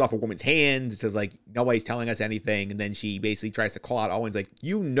chops off a woman's hand. Says, like, nobody's telling us anything. And then she basically tries to call out Owen's like,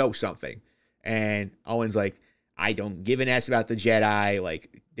 you know something. And Owen's like, I don't give an S about the Jedi.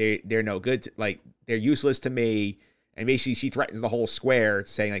 Like, they're no good. Like, they're useless to me. And basically she threatens the whole square,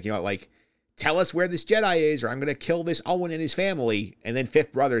 saying, like, you know, like, tell us where this Jedi is or I'm going to kill this Owen and his family. And then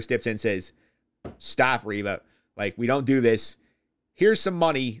Fifth Brother steps in and says, stop, Reva. Like, we don't do this. Here's some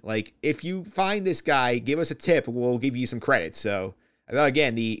money. Like, if you find this guy, give us a tip. We'll give you some credit. So, I thought,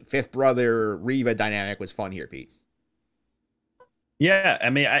 again, the Fifth Brother Reva dynamic was fun here, Pete. Yeah, I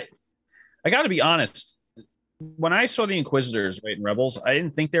mean, I got to be honest. When I saw the Inquisitors, right, in Rebels, I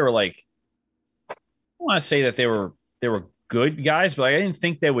didn't think they were like, I don't want to say that they were good guys, but I didn't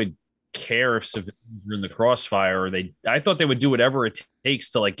think they would care if civilians were in the crossfire. Or I thought they would do whatever it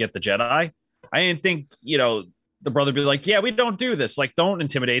takes to like get the Jedi. I didn't think, you know, the brother would be like, yeah, we don't do this. Like, don't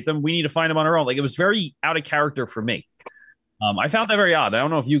intimidate them. We need to find them on our own. Like, it was very out of character for me. I found that very odd. I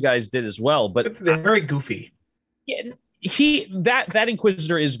don't know if you guys did as well, but they're very goofy. Yeah, that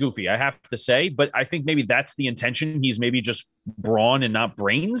Inquisitor is goofy, I have to say, but I think maybe that's the intention. He's maybe just brawn and not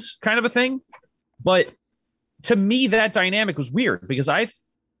brains kind of a thing. But to me, that dynamic was weird because I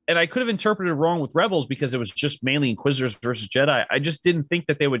could have interpreted it wrong with Rebels because it was just mainly Inquisitors versus Jedi. I just didn't think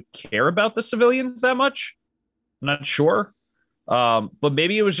that they would care about the civilians that much. I'm not sure. But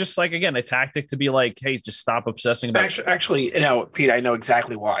maybe it was just like, again, a tactic to be like, hey, just stop obsessing about Actually, you know, Pete, I know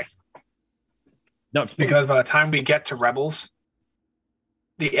exactly why. No, because by the time we get to Rebels,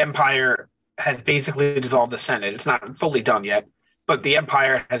 the Empire has basically dissolved the Senate. It's not fully done yet, but the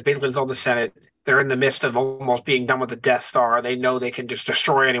Empire has basically dissolved the Senate. They're in the midst of almost being done with the Death Star. They know they can just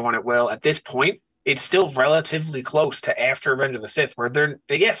destroy anyone at will. At this point, it's still relatively close to after Revenge of the Sith, where they're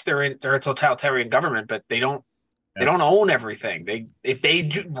a totalitarian government, but they don't own everything. If they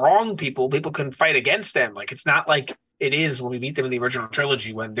do wrong people can fight against them. Like, it's not like it is when we meet them in the original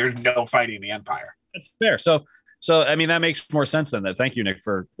trilogy when there's no fighting the Empire. That's fair. So I mean, that makes more sense than that. Thank you, Nick,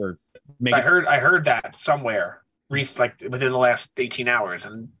 for making. I heard that somewhere, like within the last 18 hours,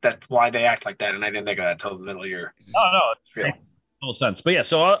 and that's why they act like that. And I didn't think of that until the middle of the year. Oh no, it makes total sense. But yeah,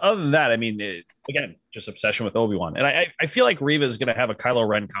 so other than that, I mean, again, just obsession with Obi-Wan, and I feel like Reva is going to have a Kylo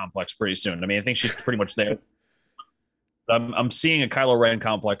Ren complex pretty soon. I mean, I think she's pretty much there. I'm seeing a Kylo Ren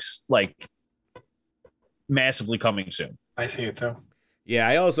complex like massively coming soon. I see it too. Yeah,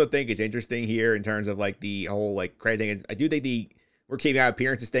 I also think it's interesting here in terms of like the whole like credit thing. I do think we're keeping out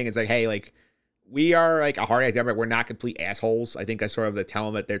appearances thing. It's like, hey, like we are like a hard act government. We're not complete assholes. I think that's sort of the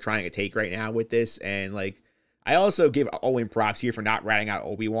tone that they're trying to take right now with this. And like, I also give Owen props here for not ratting out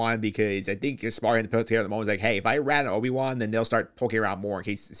Obi-Wan because I think it's smart to put together at the moment. It's like, hey, if I rat out Obi-Wan, then they'll start poking around more in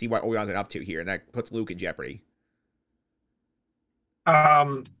case to see what Obi-Wan's up to here, and that puts Luke in jeopardy.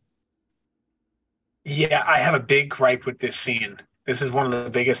 Yeah, I have a big gripe with this scene. This is one of the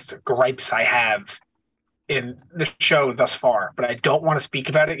biggest gripes I have in the show thus far, but I don't want to speak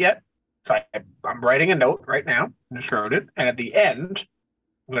about it yet. So I'm writing a note right now. I just wrote it. And at the end,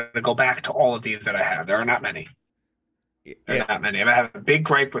 I'm going to go back to all of these that I have. There are not many. There are not many. I have a big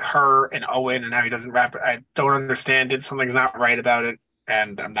gripe with her and Owen and how he doesn't rap it. I don't understand it. Something's not right about it,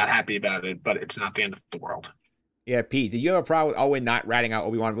 and I'm not happy about it, but it's not the end of the world. Yeah, Pete, did you have a problem with Owen not ratting out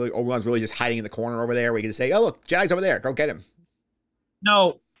Obi-Wan? Really, Obi-Wan's really just hiding in the corner over there where you can say, oh, look, Jedi's over there. Go get him.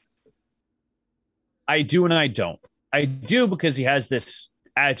 No, I do and I don't. I do because he has this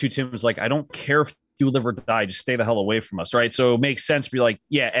attitude to him. Is like, I don't care if you live or die. Just stay the hell away from us, right? So it makes sense to be like,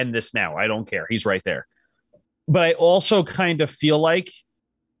 yeah, end this now. I don't care. He's right there. But I also kind of feel like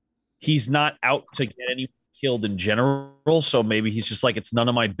he's not out to get any killed in general. So maybe he's just like, it's none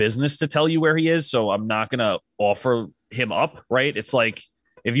of my business to tell you where he is. So I'm not going to offer him up. Right. It's like,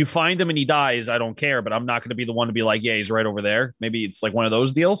 if you find him and he dies, I don't care, but I'm not going to be the one to be like, yeah, he's right over there. Maybe it's like one of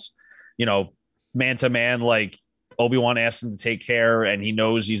those deals, man to man, like Obi-Wan asked him to take care and he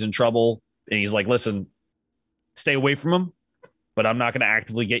knows he's in trouble. And he's like, listen, stay away from him, but I'm not going to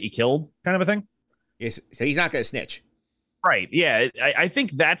actively get you killed kind of a thing. Yes, so he's not going to snitch. Right. Yeah. I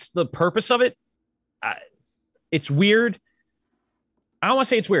think that's the purpose of it. It's weird. I don't want to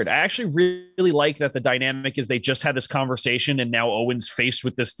say it's weird. I actually really like that the dynamic is they just had this conversation and now Owen's faced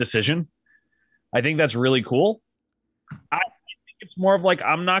with this decision. I think that's really cool. I think it's more of like,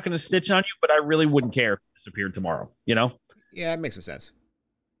 I'm not going to stitch on you, but I really wouldn't care if it disappeared tomorrow, Yeah, that makes some sense.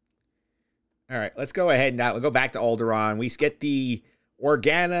 All right, let's go ahead now. We'll go back to Alderaan. We get the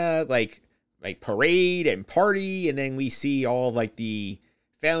Organa like parade and party, and then we see all like the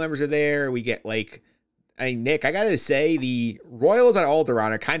family members are there. We get Nick, I gotta say, the royals on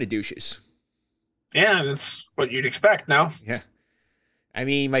Alderaan are kind of douches. Yeah, that's what you'd expect now. Yeah. I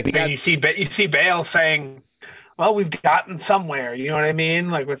mean, you see Bail saying, well, we've gotten somewhere, you know what I mean?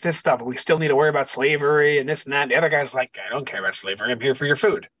 Like with this stuff, we still need to worry about slavery and this and that. The other guy's like, I don't care about slavery. I'm here for your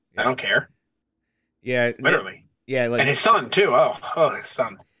food. Yeah. I don't care. Yeah. Literally. Yeah. And his son too. Oh, his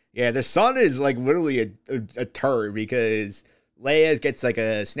son. Yeah, the son is like literally a turd because Leia gets like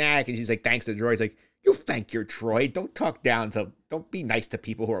a snack and she's like, thanks to the droid. He's like, you thank your droid. Don't be nice to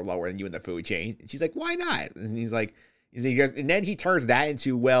people who are lower than you in the food chain. And she's like, why not? And he goes, and then he turns that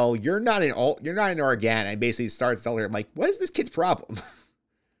into, well, you're not an Organa, and basically starts telling her, like, what is this kid's problem?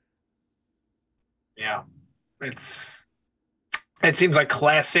 Yeah, it seems like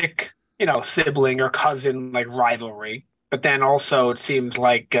classic, sibling or cousin like rivalry, but then also it seems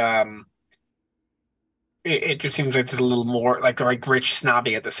like it just seems like there's a little more like rich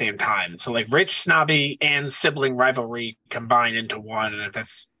snobby at the same time. So like rich snobby and sibling rivalry combined into one, and if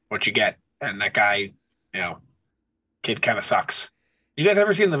that's what you get, and that guy, kid kind of sucks. You guys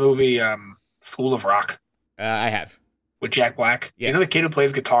ever seen the movie School of Rock? I have. With Jack Black? Yeah. You know the kid who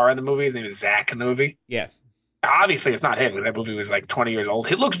plays guitar in the movie? His name is Zach in the movie? Yeah. Obviously, it's not him because that movie was like 20 years old.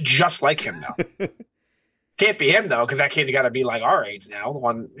 He looks just like him now. Can't be him, though, because that kid's got to be like our age now.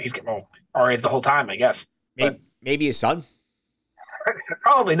 Our age the whole time, I guess. Maybe his son?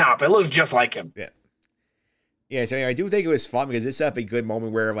 Probably not, but it looks just like him. Yeah. Yeah, so anyway, I do think it was fun because this is a good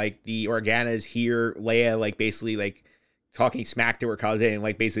moment where like the Organas hear Leia like basically like talking smack to her cousin and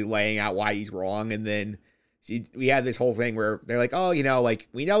like basically laying out why he's wrong, and then we have this whole thing where they're like, oh, like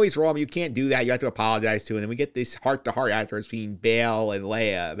we know he's wrong, but you can't do that. You have to apologize to him. And we get this heart-to-heart afterwards between Bail and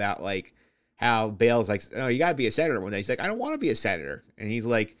Leia about like how Bail's like, oh, you gotta be a senator one day. She's like, I don't want to be a senator, and he's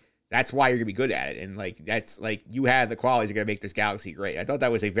like, that's why you're gonna be good at it, and like that's like you have the qualities that are gonna make this galaxy great. I thought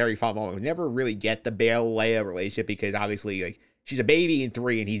that was a very fun moment. We never really get the Bail Leia relationship because obviously like she's a baby in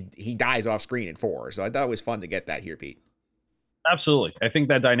 3 and he dies off screen in 4. So I thought it was fun to get that here, Pete. Absolutely, I think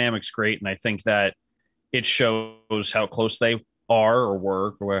that dynamic's great, and I think that it shows how close they are or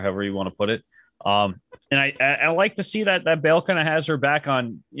were, or wherever you want to put it. And I like to see that Bail kind of has her back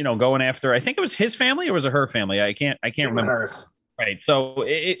on, going after. I think it was his family or was it her family? I can't remember. Hers. Right. So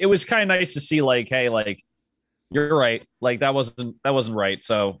it was kind of nice to see like, hey, like you're right. Like that wasn't right.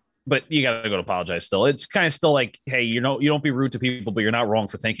 So, but you got to go to apologize still. It's kind of still like, hey, you don't be rude to people, but you're not wrong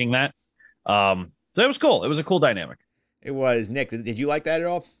for thinking that. So it was cool. It was a cool dynamic. It was. Nick, did you like that at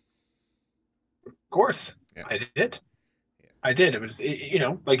all? Of course. Yeah. I did. I did. It was,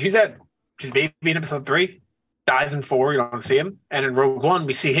 like you said, she's baby in episode 3, dies in 4, you don't see him. And in Rogue One,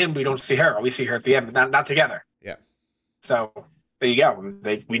 we see him, we don't see her. We see her at the end, but not together. Yeah. So there you go.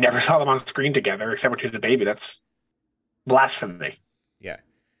 We never saw them on screen together, except when she was a baby. That's blasphemy. Yeah,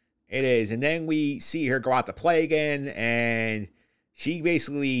 it is. And then we see her go out to play again, and she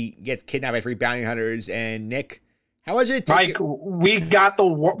basically gets kidnapped by 3 bounty hunters. And Nick, how was it? Mike, we got a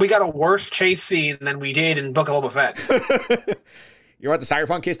worse chase scene than we did in Book of Boba Fett. You want the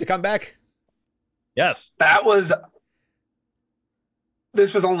Cyberpunk kiss to come back? Yes.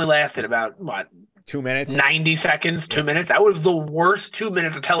 This was only lasted about, what? 2 minutes? 90 seconds, 2 minutes. That was the worst 2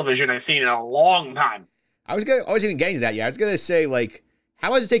 minutes of television I've seen in a long time. I wasn't even getting to that yet. I was going to say, like,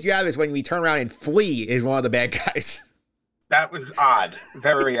 how does it take you out of this when we turn around and Flea is one of the bad guys? That was odd.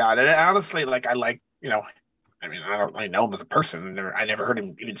 Very odd. And honestly, like, I like, I don't really know him as a person. I never heard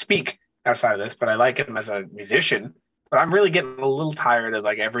him even speak outside of this, but I like him as a musician. But I'm really getting a little tired of,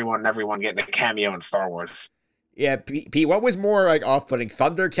 like, everyone getting a cameo in Star Wars. Yeah, Pete, what was more like off-putting,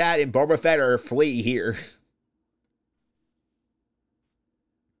 Thundercat and Boba Fett or Flea here?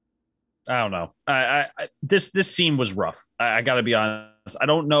 I don't know. This scene was rough. I got to be honest. I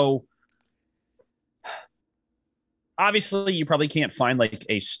don't know. obviously you probably can't find like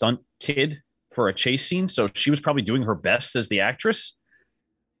a stunt kid for a chase scene, so she was probably doing her best as the actress.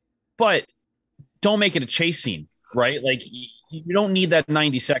 But don't make it a chase scene, right? Like you don't need that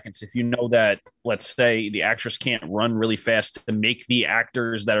 90 seconds if you know that, let's say, the actress can't run really fast to make the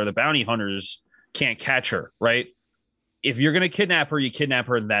actors that are the bounty hunters can't catch her, right? If you're going to kidnap her, you kidnap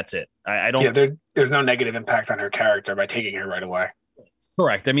her, and that's it. I don't. Yeah, there's no negative impact on her character by taking her right away.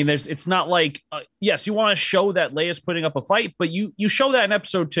 Correct. I mean, it's not like yes, you want to show that Leia's putting up a fight, but you show that in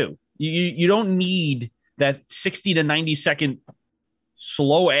episode 2. You don't need that 60 to 90 second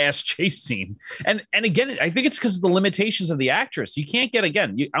slow ass chase scene. And again, I think it's because of the limitations of the actress. You can't get I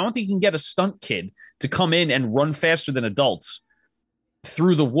don't think you can get a stunt kid to come in and run faster than adults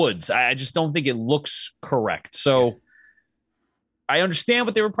through the woods. I just don't think it looks correct. So I understand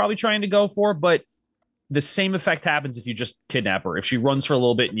what they were probably trying to go for, but the same effect happens if you just kidnap her. If she runs for a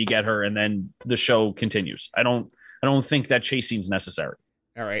little bit and you get her, and then the show continues. I don't think that chase scene's necessary.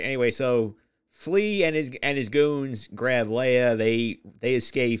 All right. Anyway, so Flea and his goons grab Leia. They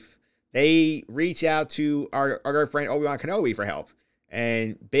escape. They reach out to our good friend Obi-Wan Kenobi for help,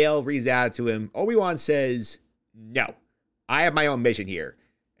 and Bail reaches out to him. Obi-Wan says, "No, I have my own mission here."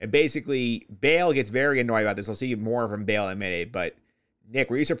 And basically, Bail gets very annoyed about this. We'll see more from Bail in a minute, but Nick,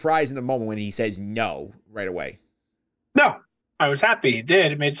 were you surprised in the moment when he says no right away? No, I was happy he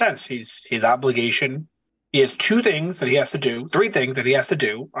did. It made sense. His obligation. He has 2 things that he has to do, 3 things that he has to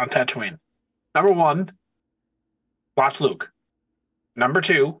do on Tatooine. Number 1, watch Luke. Number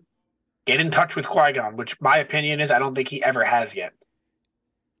 2, get in touch with Qui-Gon, which my opinion is I don't think he ever has yet.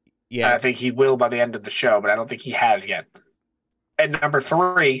 Yeah. I think he will by the end of the show, but I don't think he has yet. And number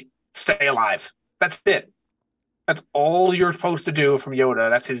 3, stay alive. That's it. That's all you're supposed to do from Yoda.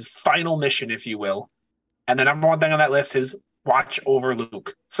 That's his final mission, if you will. And the number 1 thing on that list is watch over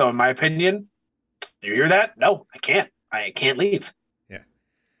Luke. So in my opinion, you hear that? No, I can't. I can't leave. Yeah.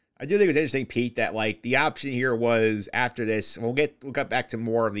 I do think it was interesting, Pete, that like the option here was after this, we'll get back to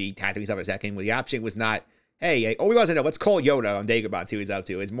more of the Tatooine stuff in a second, but the option was not, hey, Obi-Wan said, no, let's call Yoda on Dagobah, see what he's up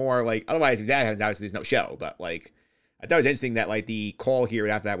to. It's more like, otherwise if that happens, obviously there's no show. But like, I thought it was interesting that like the call here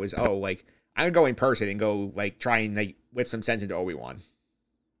after that was, oh, like, I'm gonna go in person and go like try and like whip some sense into Obi-Wan.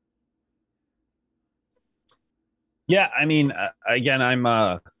 Yeah, I mean, again,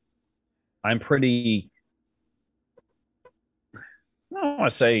 I'm pretty. I don't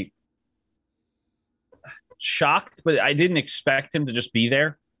want to say shocked, but I didn't expect him to just be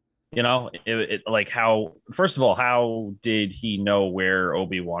there. You know, like how. First of all, how did he know where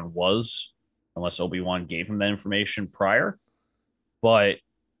Obi-Wan was, unless Obi-Wan gave him that information prior? But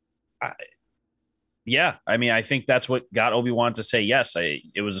yeah, I mean, I think that's what got Obi-Wan to say yes.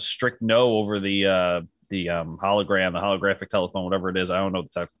 It was a strict no over the hologram, the holographic telephone, whatever it is. I don't know the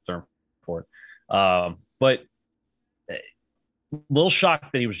technical term for it. But a little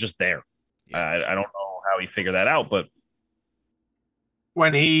shocked that he was just there. Yeah. I don't know how he figured that out, but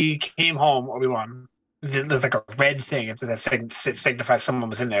when he came home, Obi-Wan, there's like a red thing that signifies someone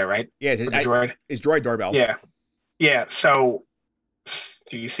was in there, right? Yeah, it's droid doorbell. Yeah. So,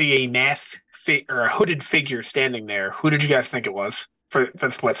 do you see a masked or a hooded figure standing there? Who did you guys think it was for the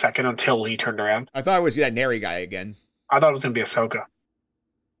split second until he turned around? I thought it was that Neri guy again. I thought it was going to be Ahsoka,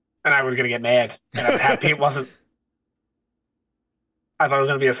 and I was going to get mad, and I'm happy it wasn't. I thought it was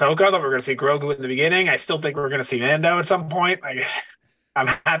going to be Ahsoka. I thought we were going to see Grogu in the beginning. I still think we're going to see Mando at some point. I'm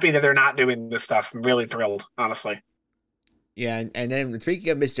happy that they're not doing this stuff. I'm really thrilled, honestly. Yeah, and then speaking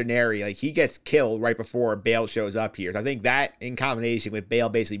of Mr. Neri, like he gets killed right before Bail shows up here. So I think that in combination with Bail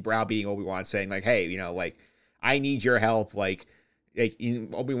basically browbeating Obi-Wan, saying like, "Hey, you know, like I need your help." Like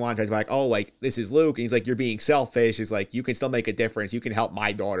Obi-Wan says like, "Oh, like this is Luke," and he's like, "You're being selfish." He's like, "You can still make a difference. You can help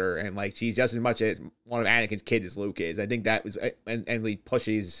my daughter," and like she's just as much as one of Anakin's kids as Luke is. I think that was and he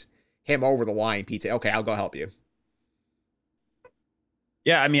pushes him over the line. Pete said, "Okay, I'll go help you."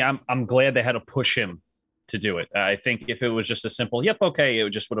 Yeah, I mean, I'm glad they had to push him to do it. I think if it was just a simple, yep, okay, it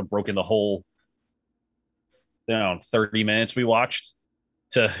just would have broken the whole, 30 minutes we watched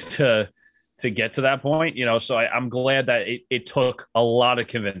to get to that point, you know. So I'm glad that it took a lot of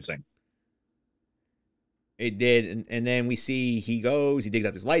convincing. It did, and then we see he digs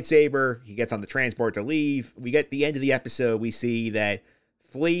up his lightsaber, he gets on the transport to leave. We get the end of the episode, we see that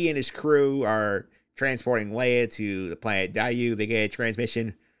Flea and his crew are transporting Leia to the planet Daiyu. They get a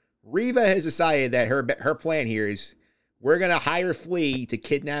transmission. Reva has decided that her plan here is we're going to hire Flea to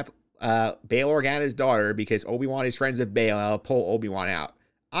kidnap Bail Organa's daughter because Obi-Wan is friends with Bail and I'll pull Obi-Wan out.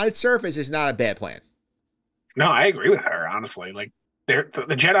 On its surface, it's not a bad plan. No, I agree with her, honestly. Like, the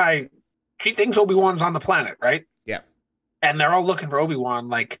Jedi, she thinks Obi-Wan's on the planet, right? Yeah. And they're all looking for Obi-Wan,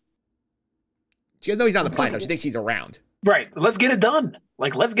 like, She doesn't know he's on the planet, though. She thinks he's around. Right. Let's get it done.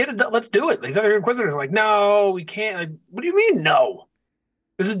 Like, let's get it done. Let's do it. These other Inquisitors are like, no, we can't. Like, what do you mean, no?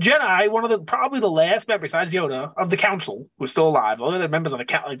 This is Jedi, one of the probably the last member besides Yoda of the Council who's still alive. All the other members of the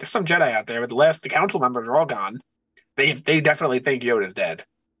Council, like there's some Jedi out there, but the Council members are all gone. They definitely think Yoda's dead.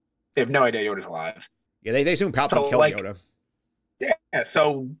 They have no idea Yoda's alive. Yeah, they assume Palpatine killed Yoda. Yeah.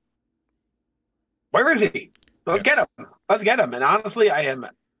 So where is he? Let's get him. Let's get him. And honestly, I am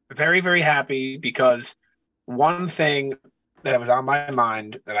very, very happy because one thing that was on my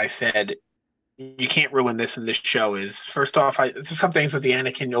mind that I said, you can't ruin this in this show is, first off, some things with the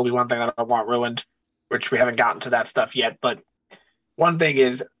Anakin Obi-Wan thing that I want ruined, which we haven't gotten to that stuff yet. But one thing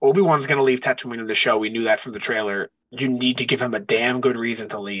is, Obi-Wan's going to leave Tatooine in the show. We knew that from the trailer. You need to give him a damn good reason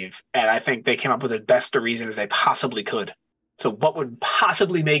to leave. And I think they came up with as best a reason as they possibly could. So what would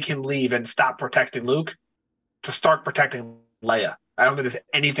possibly make him leave and stop protecting Luke to start protecting Leia? I don't think there's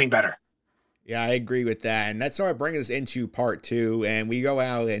anything better. Yeah, I agree with that. And that sort of brings us into part 2. And we go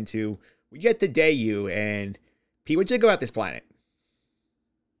out into... We get to Dayu, and Pete, what'd you think about this planet?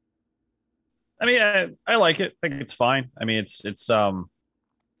 I mean, I like it. I think it's fine. I mean, it's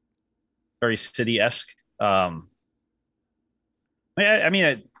very city-esque. I thought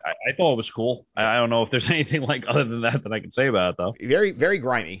it was cool. I don't know if there's anything like other than that I can say about it, though. Very, very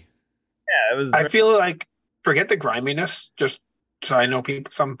grimy. Yeah, it was. I feel like, forget the griminess, just so I know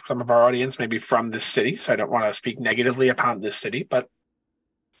people, some of our audience may be from this city, so I don't want to speak negatively upon this city, but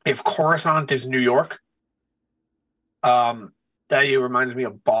if Coruscant is New York, Dayu reminds me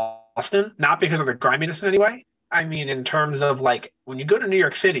of Boston, not because of the griminess in any way. I mean, in terms of like when you go to New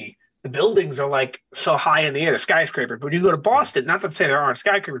York City, the buildings are like so high in the air, the skyscrapers. But when you go to Boston, not to say there aren't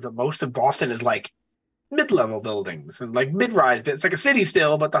skyscrapers, but most of Boston is like mid-level buildings and like mid-rise. It's like a city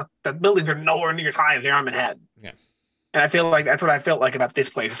still, but the buildings are nowhere near as high as they are in Manhattan. Yeah, and I feel like that's what I felt like about this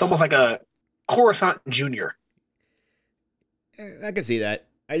place. It's almost like a Coruscant Junior. I can see that.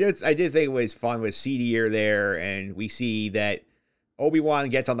 I did think it was fun with seedier there, and we see that Obi-Wan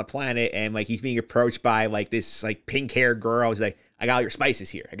gets on the planet, and like he's being approached by like this like pink-haired girl. He's like, I got all your spices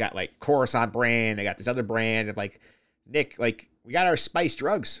here. I got like Coruscant brand. I got this other brand. And like, Nick, like we got our spice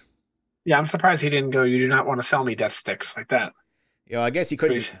drugs. Yeah, I'm surprised he didn't go, you do not want to sell me death sticks like that. You know, I guess he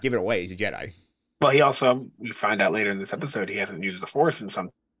couldn't give it away. He's a Jedi. Well, he also, we find out later in this episode, he hasn't used the Force in some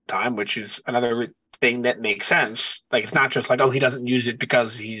time, which is another thing that makes sense. Like, it's not just like, oh, he doesn't use it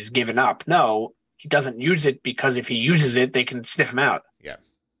because he's given up. No, he doesn't use it because if he uses it, they can sniff him out. Yeah.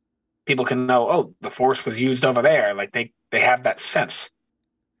 People can know, oh, the Force was used over there. Like, they have that sense.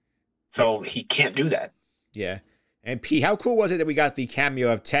 So he can't do that. Yeah. And Pete, how cool was it that we got the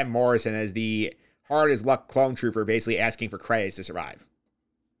cameo of Tem Morrison as the hard as luck clone trooper basically asking for credits to survive?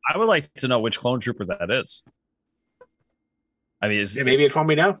 I would like to know which clone trooper that is. I mean, maybe it's one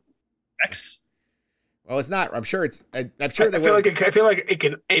we know. X. Well, it's not. I'm sure it's. I'm I sure feel like it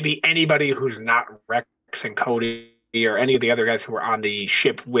can be anybody who's not Rex and Cody or any of the other guys who were on the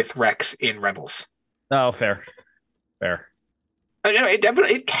ship with Rex in Rebels. Oh, fair. I know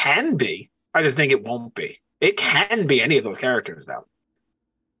it can be. I just think it won't be. It can be any of those characters, though.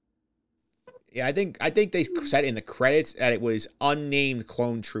 Yeah, I think they said in the credits that it was unnamed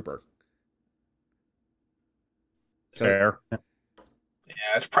clone trooper. So, fair. Yeah,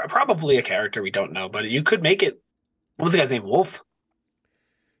 it's probably a character we don't know, but you could make it. What was the guy's name? Wolf.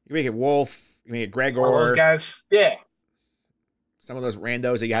 You make it Wolf. You make it Gregor. All those guys. Yeah. Some of those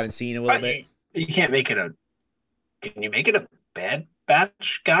randos that you haven't seen a little bit. You can't make it a. Can you make it a Bad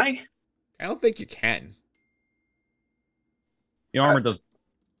Batch guy? I don't think you can. The armor does.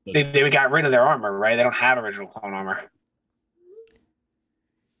 They got rid of their armor, right? They don't have original clone armor.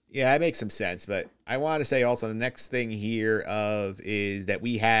 Yeah, that makes some sense. But I want to say also the next thing here is that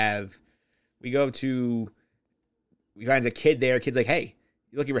we find a kid there. Kid's like, hey,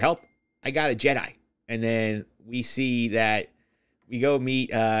 you looking for help? I got a Jedi. And then we see that we go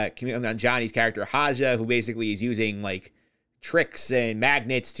meet on Johnny's character, Haja, who basically is using like tricks and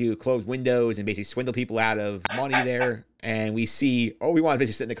magnets to close windows and basically swindle people out of money there. And we see Obi-Wan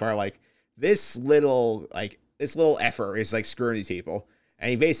basically sit in the car like, this little effer is like screwing these people. And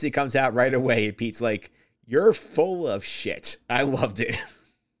he basically comes out right away and Pete's like, you're full of shit. I loved it.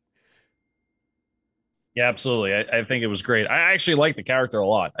 Yeah, absolutely. I think it was great. I actually like the character a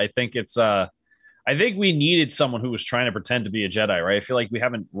lot. I think it's I think we needed someone who was trying to pretend to be a Jedi, right? I feel like we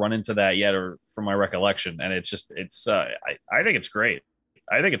haven't run into that yet, or from my recollection. And I think it's great.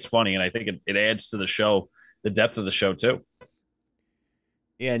 I think it's funny, and I think it adds to the show, the depth of the show too.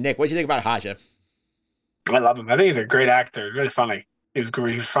 Yeah, Nick, what do you think about Haja? I love him. I think he's a great actor. He's really funny. He was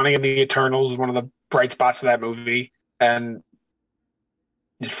great. He was funny in The Eternals, one of the bright spots of that movie, and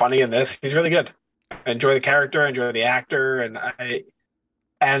he's funny in this. He's really good. I enjoy the character, I enjoy the actor,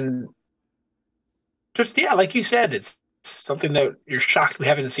 and just yeah, like you said, it's something that you're shocked we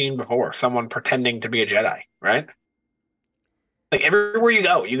haven't seen before. Someone pretending to be a Jedi, right? Like everywhere you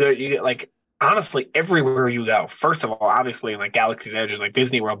get like honestly everywhere you go. First of all, obviously in like Galaxy's Edge and like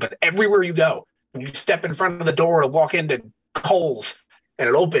Disney World, but everywhere you go, when you step in front of the door to walk into Kohl's and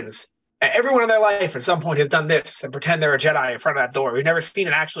it opens, everyone in their life at some point has done this and pretend they're a Jedi in front of that door. We've never seen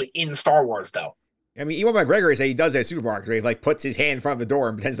it actually in Star Wars though. I mean, Ewan McGregor said he does that at supermarkets where he like puts his hand in front of the door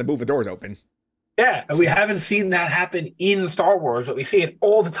and pretends to move the doors open. Yeah, and we haven't seen that happen in Star Wars, but we see it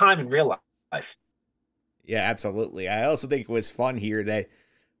all the time in real life. Yeah, absolutely. I also think it was fun here that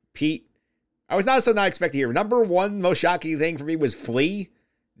Pete, I was not expecting here. Number one most shocking thing for me was Flea.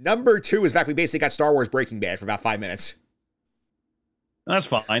 Number two is the fact we basically got Star Wars Breaking Bad for about 5 minutes. That's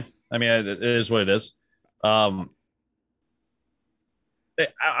fine. I mean, it is what it is. I'm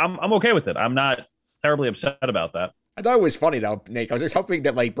okay with it. I'm not terribly upset about that. I thought it was funny though, Nick. I was just hoping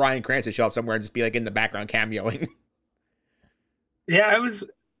that like Bryan Cranston show up somewhere and just be like in the background cameoing. Yeah, it was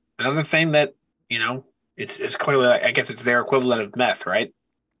another thing that, you know, it's clearly, I guess it's their equivalent of meth, right?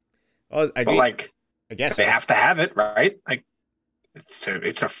 Well, I guess they have to have it, right? Like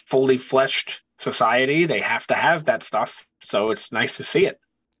it's a fully fleshed society. They have to have that stuff. So it's nice to see it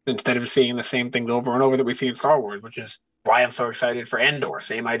instead of seeing the same things over and over that we see in Star Wars, which is why I'm so excited for Endor.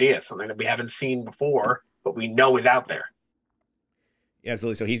 Same idea, something that we haven't seen before, but we know is out there. Yeah,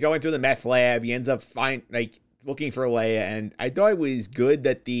 absolutely. So he's going through the meth lab. He ends up looking for Leia, and I thought it was good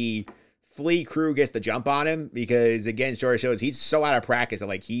that the Flea crew gets the jump on him because, again, sort of shows he's so out of practice that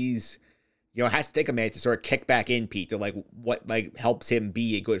like he's, you know, has to take a minute to sort of kick back in Pete to like what like helps him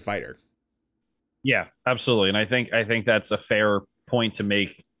be a good fighter. Yeah, absolutely, and I think that's a fair point to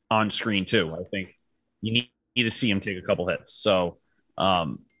make on screen too. I think you need to see him take a couple hits. So, I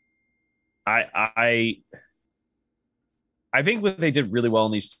think what they did really well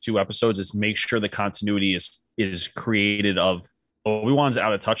in these 2 episodes is make sure the continuity is created of Obi-Wan's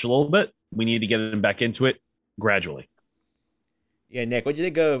out of touch a little bit. We need to get him back into it gradually. Yeah, Nick, what do you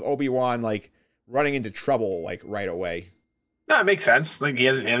think of Obi-Wan like running into trouble like right away? No, it makes sense. Like he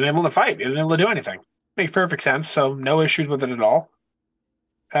hasn't been able to fight. He hasn't been able to do anything. Makes perfect sense. So no issues with it at all.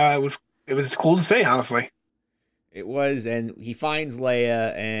 It was cool to see, honestly. It was, and he finds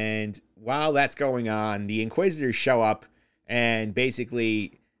Leia, and while that's going on, the Inquisitors show up, and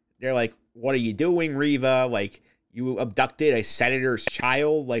basically they're like, "What are you doing, Reva? Like, you abducted a senator's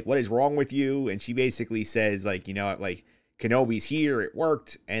child. Like, what is wrong with you?" And she basically says, like, you know, like Kenobi's here. It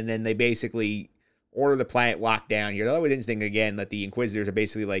worked, and then they basically order the planet locked down here. That was interesting again that the Inquisitors are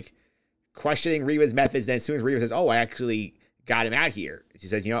basically like questioning Reva's methods. And as soon as Reva says, "Oh, I actually got him out here," she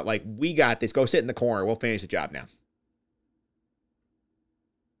says, "You know what? Like, we got this. Go sit in the corner. We'll finish the job now."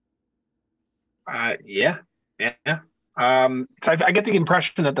 Yeah. So I get the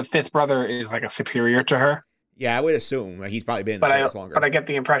impression that the 5th brother is like a superior to her. Yeah, I would assume like, he's probably been in the service longer. But I get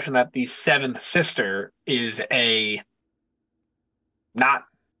the impression that the 7th sister is not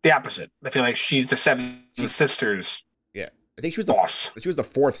the opposite. I feel like she's the 7th sister's. Yeah, I think she was the boss. She was the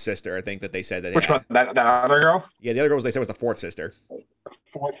 4th sister. I think that they said that. Which one? That other girl? Yeah, the other girl they said was the 4th sister.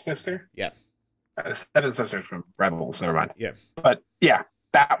 4th sister? Yeah. The 7th sister from Rebels. Never mind. Yeah. But yeah,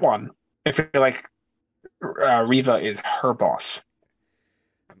 that one. I feel like Reva is her boss.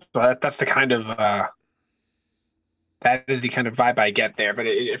 So that's the kind of that is the kind of vibe I get there. But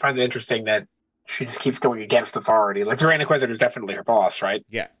I find it interesting that she just keeps going against authority. Like the Grand Inquisitor is definitely her boss, right?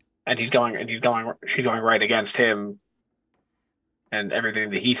 Yeah. And she's going right against him and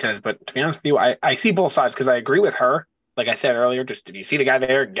everything that he says. But to be honest with you, I see both sides because I agree with her. Like I said earlier, just if you see the guy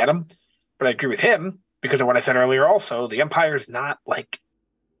there, get him. But I agree with him because of what I said earlier. Also, the Empire's not like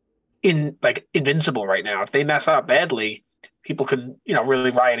invincible right now. If they mess up badly, people could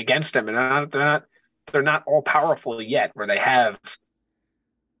really riot against them, and they're not all powerful yet, where they have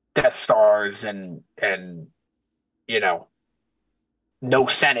Death Stars and no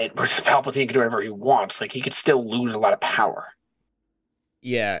Senate, where Palpatine can do whatever he wants. Like he could still lose a lot of power.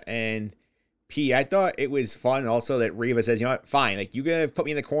 Yeah, and P, I thought it was fun also that Reva says, "You know what? Fine. Like you gonna put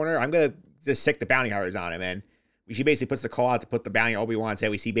me in the corner. I'm gonna just sick the bounty hunters on him." And she basically puts the call out to put the bounty on Obi-Wan's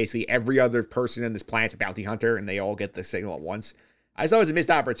head. We see basically every other person in this planet's a bounty hunter, and they all get the signal at once. I thought it was a missed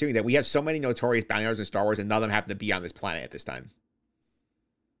opportunity that we have so many notorious bounty hunters in Star Wars, and none of them happen to be on this planet at this time.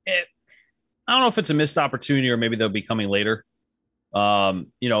 I don't know if it's a missed opportunity or maybe they'll be coming later.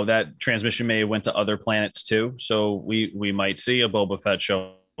 That transmission may have went to other planets too, so we might see a Boba Fett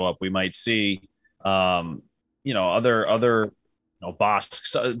show up. We might see, other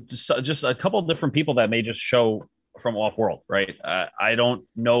Bossk, just a couple of different people that may just show from Off-World, right? I don't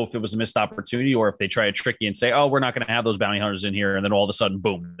know if it was a missed opportunity or if they try to trick you and say, oh, we're not going to have those bounty hunters in here. And then all of a sudden,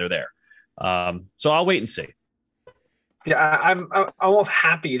 boom, they're there. So I'll wait and see. Yeah, I'm almost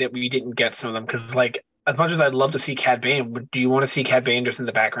happy that we didn't get some of them because, like, as much as I'd love to see Cad Bane, do you want to see Cad Bane just in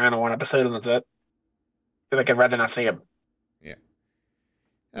the background on one episode and that's it? I feel like I'd rather not see him. Yeah.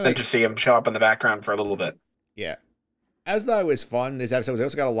 Than to see him show up in the background for a little bit. Yeah. I thought it was fun. This episode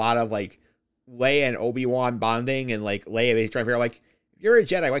also got a lot of, like, Leia and Obi-Wan bonding, and, like, Leia basically trying to figure out, like, if you're a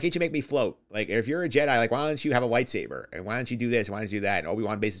Jedi, why can't you make me float? Like, if you're a Jedi, like, why don't you have a lightsaber? And why don't you do this? Why don't you do that? And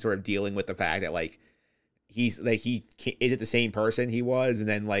Obi-Wan basically sort of dealing with the fact that, like, he's, like, he isn't the same person he was, and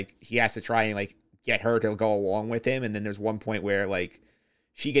then, like, he has to try and, like, get her to go along with him, and then there's one point where, like,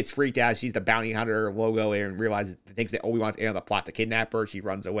 she gets freaked out. She's the bounty hunter logo and realizes, thinks that Obi-Wan's in on the plot to kidnap her. She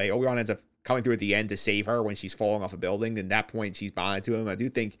runs away. Obi-Wan ends up coming through at the end to save her when she's falling off a building. And at that point, she's bonded to him. I do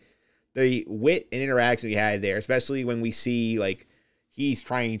think the wit and interaction we had there, especially when we see, like, he's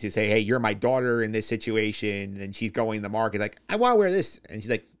trying to say, hey, you're my daughter in this situation. And she's going to the market, like, I want to wear this. And he's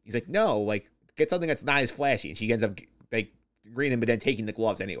like, no, like, get something that's not as flashy. And she ends up, like, agreeing, but then taking the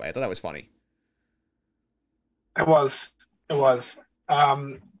gloves anyway. I thought that was funny. It was.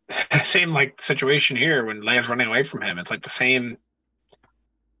 Same, like, situation here when Leia's running away from him. It's like the same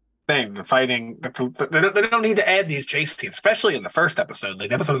thing. The fighting. They don't need to add these chase scenes, especially in the first episode. Like,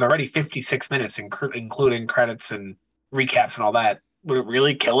 the episode was already 56 minutes, including credits and recaps and all that. Would it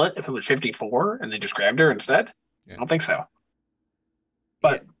really kill it if it was 54 and they just grabbed her instead? Yeah. I don't think so.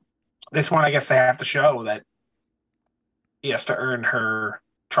 But this one, I guess they have to show that he has to earn her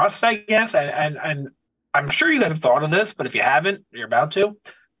trust, I guess. And I'm sure you guys have thought of this, but if you haven't, you're about to.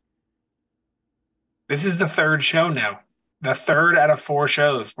 This is the third show now. The third out of 4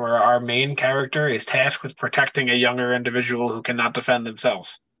 shows where our main character is tasked with protecting a younger individual who cannot defend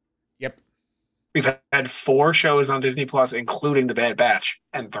themselves. Yep. We've had 4 shows on Disney Plus, including The Bad Batch,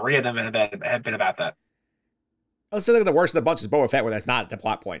 and 3 of them have been about that. I was thinking the worst of the bunch is Boba Fett, where that's not the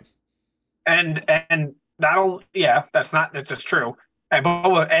plot point. And not only, that's true.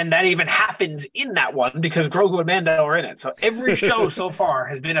 And that even happens in that one because Grogu and Mando are in it. So every show so far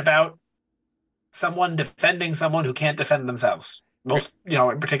has been about someone defending someone who can't defend themselves. Most,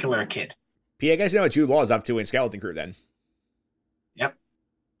 in particular, a kid. P, I guess you know what Jude Law is up to in Skeleton Crew then. Yep.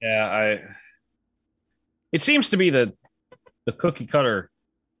 Yeah, it seems to be the cookie cutter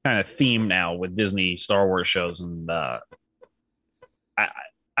kind of theme now with Disney Star Wars shows, and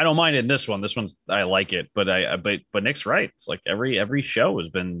I don't mind it in this one. This one's, I like it, but Nick's right. It's like every show has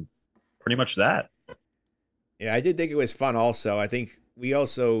been pretty much that. Yeah, I did think it was fun also. I think we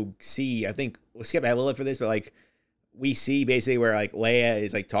also see, we'll skip ahead a little bit for this, but, like, we see basically where, like, Leia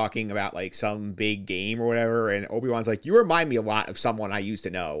is, like, talking about, like, some big game or whatever, and Obi-Wan's like, you remind me a lot of someone I used to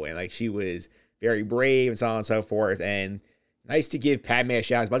know, and, like, she was very brave and so on and so forth, and nice to give Padme a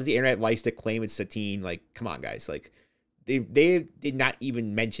shout. As much as the internet likes to claim it's Satine, like, come on, guys, like, they did not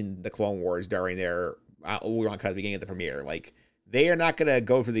even mention the Clone Wars during their Obi-Wan cut at the beginning of the premiere. Like, they are not going to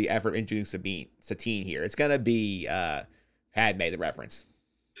go for the effort of introducing Satine here. It's going to be Padme, the reference.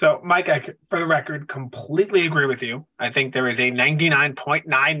 So, Mike, I, for the record, completely agree with you. I think there is a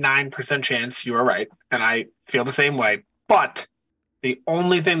 99.99% chance you are right, and I feel the same way. But the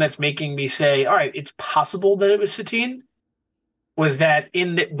only thing that's making me say, all right, it's possible that it was Satine, was that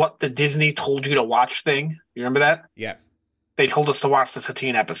in what the Disney told you to watch thing. You remember that? Yeah. They told us to watch the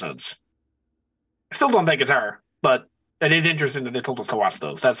Satine episodes. I still don't think it's her, but it is interesting that they told us to watch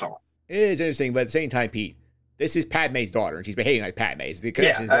those. That's all. It is interesting, but at the same time, Pete, this is Padme's daughter, and she's behaving like Padme. The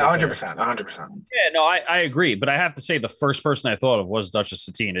connection is 100%. Yeah, no, I agree, but I have to say the first person I thought of was Duchess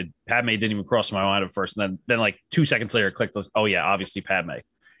Satine. Padme didn't even cross my mind at first, and then like 2 seconds later, it clicked. Oh yeah, obviously Padme.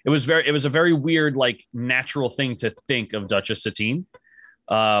 It was a very weird, like, natural thing to think of Duchess Satine.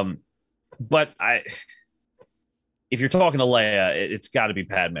 But if you're talking to Leia, it's got to be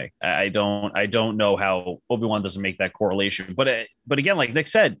Padme. I don't know how Obi-Wan doesn't make that correlation. But again, like Nick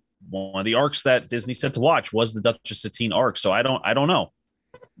said, one of the arcs that Disney said to watch was the Duchess Satine arc. So I don't know.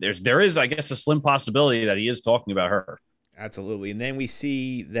 There is, I guess, a slim possibility that he is talking about her. Absolutely. And then we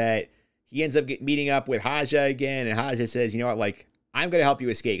see that he ends up meeting up with Haja again, and Haja says, you know what, like, I'm going to help you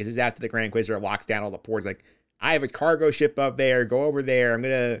escape, because this is after the Grand Inquisitor locks down all the ports. Like, I have a cargo ship up there. Go over there. I'm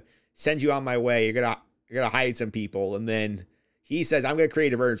going to send you on my way. You're going to hide some people. And then he says, I'm going to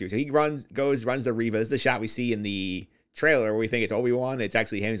create a version of you. So he runs the Reva. This is the shot we see in the trailer where we think it's Obi-Wan. It's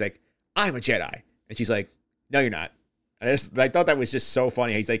actually him. He's like, I'm a Jedi. And she's like, no, you're not. And I thought that was just so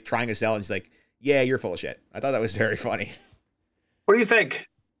funny. He's like trying to sell, and she's like, yeah, you're full of shit. I thought that was very funny. What do you think?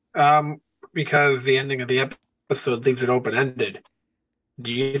 Because the ending of the episode leaves it open-ended.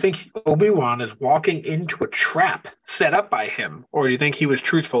 Do you think Obi-Wan is walking into a trap set up by him, or do you think he was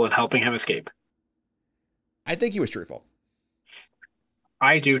truthful in helping him escape? I think he was truthful.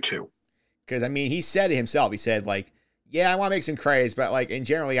 I do too. Because, I mean, he said it himself. He said, like, yeah, I want to make some credits, but, like, in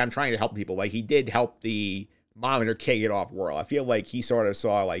generally, I'm trying to help people. Like, he did help the mom and her kid get off world. I feel like he sort of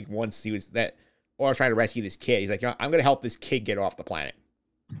saw, like, once he was that, or I was trying to rescue this kid, he's like, I'm going to help this kid get off the planet.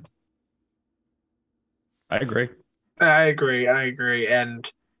 I agree. I agree.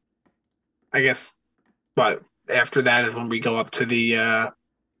 And I guess, but after that is when we go up to the,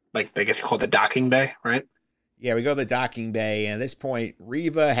 like, I guess you call it the docking bay, right? Yeah, we go to the docking bay, and at this point,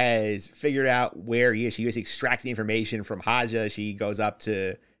 Reva has figured out where he is. She just extracts the information from Haja. She goes up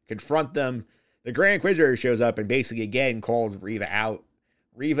to confront them. The Grand Inquisitor shows up and basically, again, calls Reva out.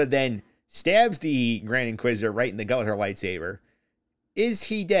 Reva then stabs the Grand Inquisitor right in the gut with her lightsaber. Is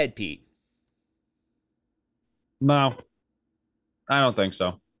he dead, Pete? No, I don't think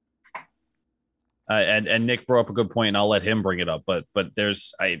so. And Nick brought up a good point, and I'll let him bring it up. But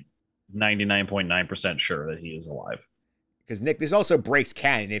there's 99.9% sure that he is alive. Because Nick, this also breaks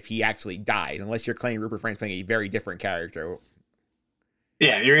canon if he actually dies, unless you're claiming Rupert Friend's playing a very different character.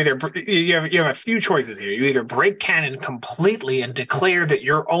 Yeah, you have a few choices here. You either break canon completely and declare that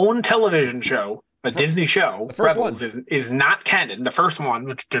your own television show, a Disney show, the first Rebels, one is not canon. The first one,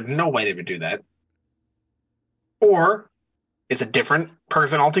 which there's no way they would do that. Or it's a different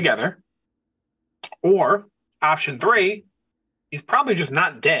person altogether. Or option 3, he's probably just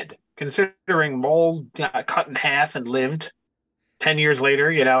not dead, considering Maul got cut in half and lived 10 years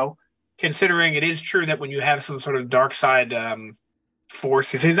later, you know, considering it is true that when you have some sort of dark side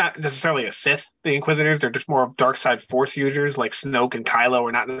force, he's not necessarily a Sith, the Inquisitors, they're just more of dark side force users, like Snoke and Kylo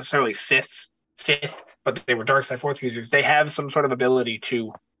are not necessarily Sith, but they were dark side force users. They have some sort of ability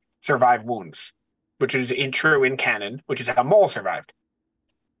to survive wounds, which is true in canon, which is how Maul survived.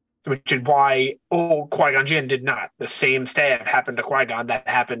 Which is why Qui-Gon Jinn did not. The same stab happened to Qui-Gon that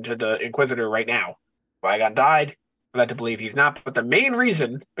happened to the Inquisitor right now. Qui-Gon died. I'm led to believe he's not. But the main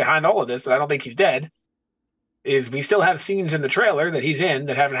reason behind all of this, that I don't think he's dead, is we still have scenes in the trailer that he's in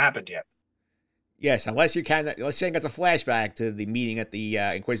that haven't happened yet. Yes, unless you're saying it's a flashback to the meeting at the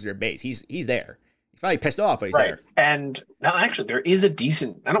Inquisitor base. He's there. He's probably pissed off, but he's there. And now, actually, there is I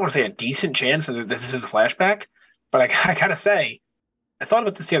don't want to say a decent chance that this is a flashback, but I gotta say, I thought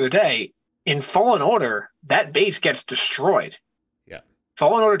about this the other day. In Fallen Order, that base gets destroyed. Yeah.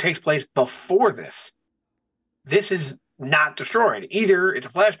 Fallen Order takes place before this. This is not destroyed. Either it's a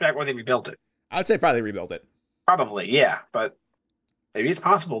flashback or they rebuilt it. I'd say probably rebuilt it. Probably, yeah. But maybe it's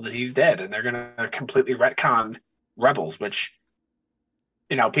possible that he's dead and they're going to completely retcon Rebels, which,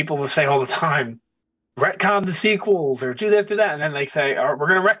 you know, people will say all the time, retcon the sequels or do this, do that. And then they say, oh, we're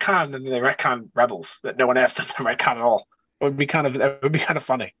going to retcon, and then they retcon Rebels that no one asked them to retcon at all. That would be kind of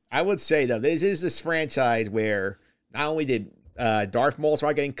funny. I would say, though, this franchise where not only did Darth Maul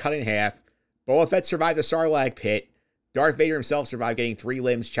survive getting cut in half, Boba Fett survived the Sarlacc pit, Darth Vader himself survived getting 3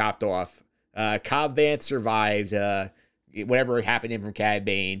 limbs chopped off, Cobb Vanth survived whatever happened to him from Cad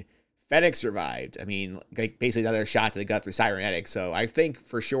Bane, Fennec survived. I mean, like, basically another shot to the gut for Cybernetics. So I think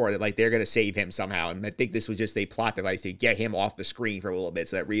for sure that, like, they're going to save him somehow. And I think this was just a plot device to get him off the screen for a little bit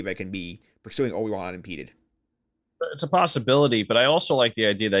so that Reva can be pursuing Obi-Wan unimpeded. It's a possibility, but I also like the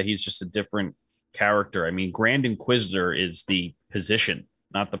idea that he's just a different character. I mean, Grand Inquisitor is the position,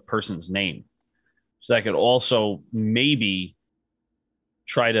 not the person's name. So that could also maybe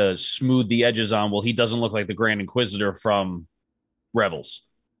try to smooth the edges on, well, he doesn't look like the Grand Inquisitor from Rebels.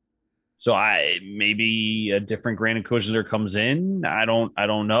 So maybe a different Grand Inquisitor comes in. I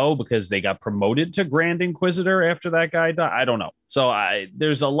don't know, because they got promoted to Grand Inquisitor after that guy died. I don't know. So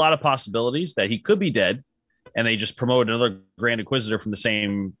there's a lot of possibilities that he could be dead, and they just promote another Grand Inquisitor from the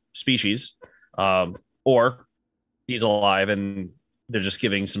same species, or he's alive and they're just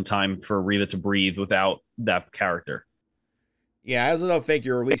giving some time for Reva to breathe without that character. Yeah, I also don't think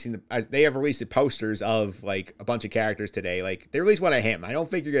you're releasing they have released the posters of, like, a bunch of characters today. Like, they released one of him. I don't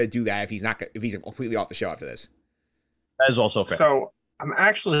think you're going to do that if he's completely off the show after this. That is also fair. So I'm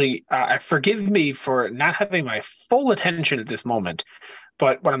actually, forgive me for not having my full attention at this moment,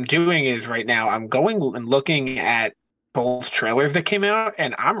 but what I'm doing is right now I'm going and looking at both trailers that came out,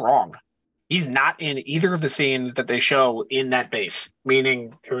 and I'm wrong. He's not in either of the scenes that they show in that base,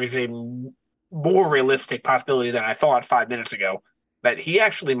 meaning there is a more realistic possibility than I thought 5 minutes ago that he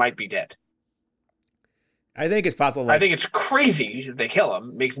actually might be dead. I think it's possible. I think it's crazy if they kill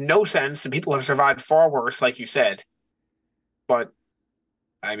him. It makes no sense, and people have survived far worse, like you said. But,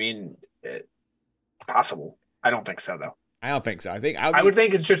 I mean, it's possible. I don't think so, though. I don't think so. I would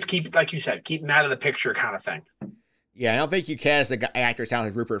think it's just keep, like you said, keep him out of the picture kind of thing. Yeah, I don't think you cast the actor as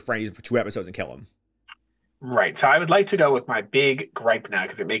talented as Rupert Friend for 2 episodes and kill him. Right. So I would like to go with my big gripe now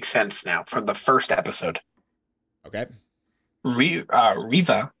because it makes sense now from the first episode. Okay.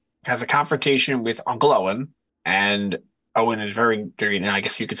 Riva has a confrontation with Uncle Owen, and Owen is very, I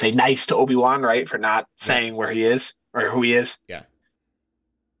guess you could say, nice to Obi-Wan, right, for not saying where he is or who he is. Yeah.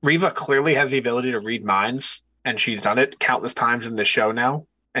 Riva clearly has the ability to read minds, and she's done it countless times in the show now,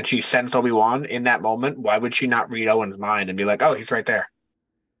 and she sensed Obi-Wan in that moment. Why would she not read Owen's mind and be like, oh, he's right there?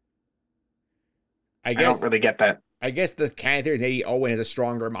 I don't really get that. I guess the canon theory is maybe Owen has a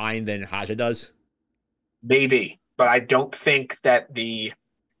stronger mind than Haja does. Maybe, but I don't think that the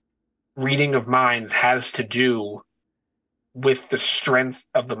reading of minds has to do with the strength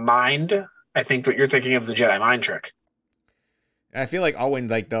of the mind. I think that you're thinking of the Jedi mind trick. I feel like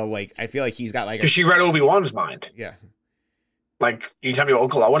Owen, I feel like he's got because she read Obi-Wan's mind. Yeah. Like, you tell me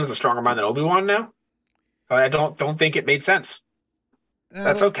Uncle Owen has a stronger mind than Obi-Wan now? But I don't think it made sense.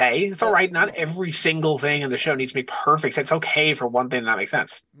 That's okay. It's all right. Not every single thing in the show needs to be perfect. It's okay for one thing to not make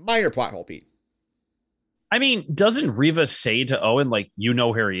sense. Minor plot hole, Pete. I mean, doesn't Riva say to Owen, like, you know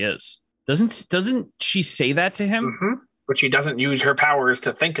where he is? Doesn't she say that to him? Mm-hmm. But she doesn't use her powers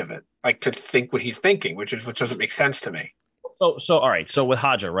to think of it, like to think what he's thinking, which doesn't make sense to me. So all right. So with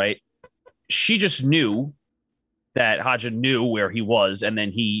Haja, right? She just knew that Haja knew where he was, and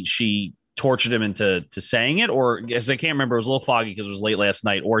then she tortured him into saying it, or as I can't remember, it was a little foggy because it was late last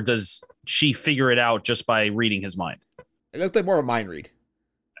night, or does she figure it out just by reading his mind? It looked like more of a mind read.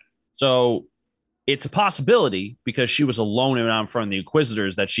 So it's a possibility because she was alone and out in front of the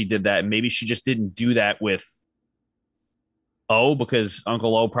Inquisitors that she did that, and maybe she just didn't do that with O, because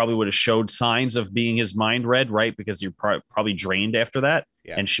Uncle O probably would have showed signs of being his mind read, right? Because you're probably drained after that.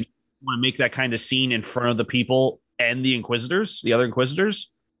 Yeah. And she want to make that kind of scene in front of the people and the Inquisitors, the other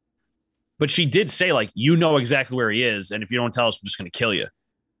Inquisitors. But she did say, like, you know exactly where he is, and if you don't tell us, we're just going to kill you.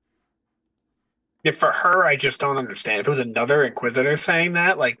 Yeah, for her, I just don't understand. If it was another Inquisitor saying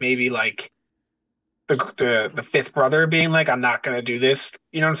that, like maybe like the fifth brother being like, I'm not going to do this,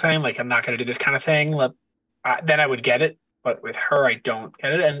 you know what I'm saying? Like, I'm not going to do this kind of thing. Then I would get it. But with her, I don't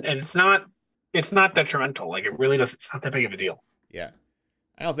get it. And it's not detrimental. Like, it really doesn't, it's not that big of a deal. Yeah.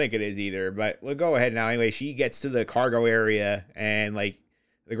 I don't think it is either, but we'll go ahead now. Anyway, she gets to the cargo area, and like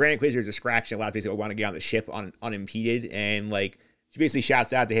the Grand Inquisitor's distraction allows basically want to get on the ship unimpeded, and like she basically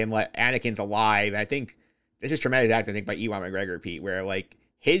shouts out to him like Anakin's alive. And I think this is tremendous acting, I think, by Ewan McGregor, Pete, where like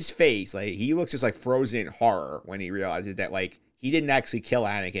his face, like he looks just like frozen in horror when he realizes that like he didn't actually kill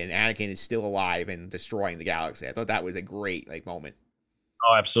Anakin. Anakin is still alive and destroying the galaxy. I thought that was a great like moment.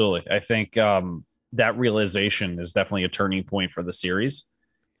 Oh, absolutely. I think that realization is definitely a turning point for the series.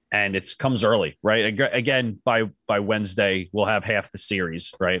 And it comes early, right? Again, by Wednesday, we'll have half the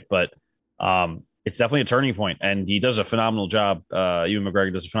series, right? But it's definitely a turning point, and he does a phenomenal job. Ewan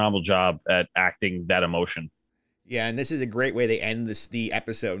McGregor does a phenomenal job at acting that emotion. Yeah, and this is a great way they end the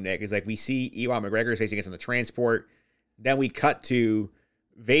episode, Nick. Is like we see Ewan McGregor facing us on the transport, then we cut to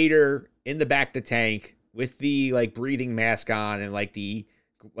Vader in the back of the tank with the like breathing mask on and like the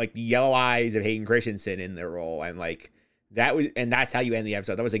yellow eyes of Hayden Christensen in their role, and like. That's how you end the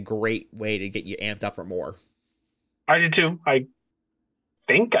episode. That was a great way to get you amped up for more. I did too. I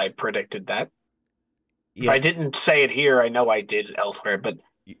think I predicted that. Yeah. If I didn't say it here, I know I did elsewhere, but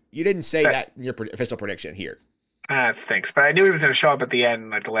you didn't say that in your official prediction here. That stinks. But I knew he was going to show up at the end,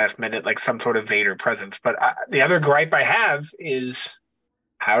 like the last minute, like some sort of Vader presence. But the other gripe I have is,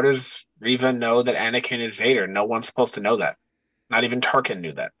 how does Riva know that Anakin is Vader? No one's supposed to know that. Not even Tarkin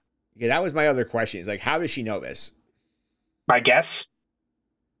knew that. Yeah, that was my other question. Is like, how does she know this? My guess,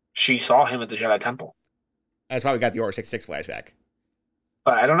 she saw him at the Jedi Temple. That's why we got the Order 66 flashback.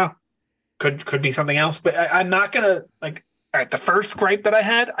 But I don't know. Could be something else. But I'm not gonna like. All right, the first gripe that I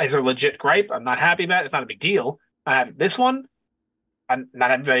had is a legit gripe. I'm not happy about it. It's not a big deal. I have this one. I'm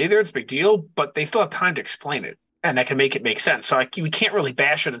not happy about it either. It's a big deal. But they still have time to explain it, and that can make it make sense. So we can't really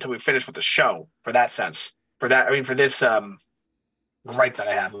bash it until we finish with the show. For that sense, for this gripe that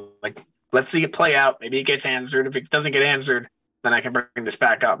I have, like. Let's see it play out. Maybe it gets answered. If it doesn't get answered, then I can bring this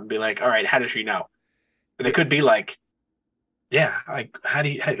back up and be like, all right, how does she know? But it could be like, yeah, like,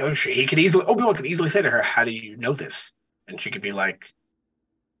 Obi-Wan could easily say to her, how do you know this? And she could be like,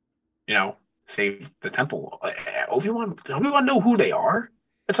 you know, save the temple. Obi-Wan know who they are?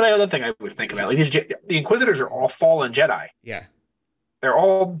 That's the other thing I would think about. Like, the Inquisitors are all fallen Jedi. Yeah. They're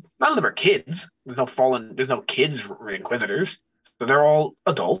all, none of them are kids. There's no kids for Inquisitors. So they're all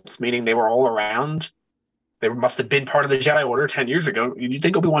adults, meaning they were all around. They must have been part of the Jedi Order 10 years ago. You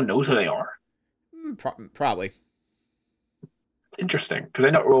think Obi-Wan knows who they are? Probably. interesting because I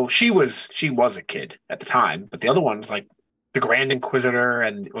know. Well, she was a kid at the time, but the other one's like the Grand Inquisitor,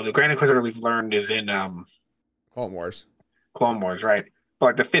 and the Grand Inquisitor we've learned is in Clone Wars. Clone Wars, right? But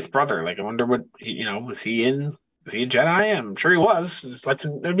like the fifth brother, like I wonder what was he in? Was he a Jedi? I'm sure he was.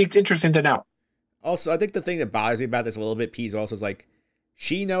 It'd be interesting to know. Also, I think the thing that bothers me about this a little bit, Pete, also is like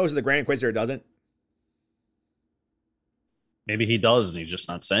she knows the Grand Inquisitor doesn't. Maybe he does, and he's just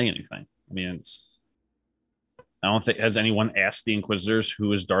not saying anything. I mean, I don't think has anyone asked the Inquisitors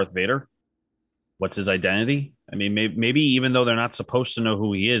who is Darth Vader. What's his identity? I mean, maybe even though they're not supposed to know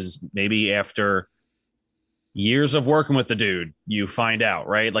who he is, maybe after years of working with the dude, you find out,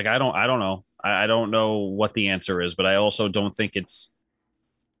 right? Like I don't know. I don't know what the answer is, but I also don't think it's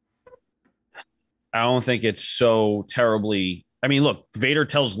so terribly. I mean, look, Vader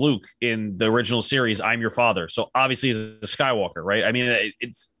tells Luke in the original series, "I'm your father." So obviously he's a Skywalker, right? I mean,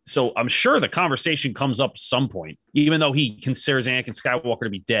 it's so I'm sure the conversation comes up some point, even though he considers Anakin Skywalker to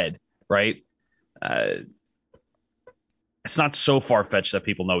be dead, right? It's not so far-fetched that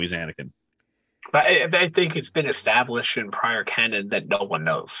people know he's Anakin. But I think it's been established in prior canon that no one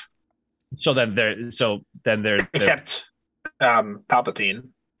knows. So then they're except Palpatine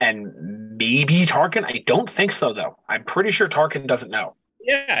and maybe Tarkin. I don't think so though. I'm pretty sure Tarkin doesn't know.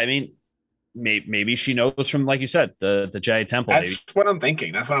 Yeah, I mean, maybe she knows from, like you said, the Jedi Temple. That's what I'm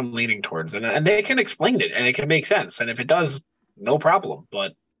thinking. That's what I'm leaning towards, and they can explain it and it can make sense. And if it does, no problem.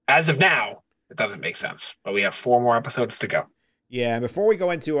 But as of now, it doesn't make sense. But we have 4 more episodes to go. Yeah, and before we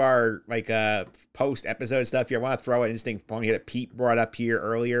go into our post episode stuff here, I want to throw an interesting point here that Pete brought up here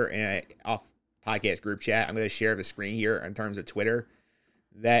earlier in an off podcast group chat. I'm going to share the screen here in terms of Twitter.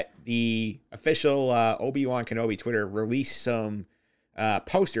 That the official Obi-Wan Kenobi Twitter released some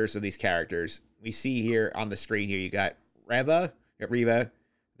posters of these characters. We see here on the screen here, you got Reva,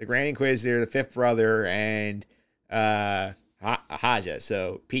 the Grand Inquisitor, the Fifth Brother, and Haja.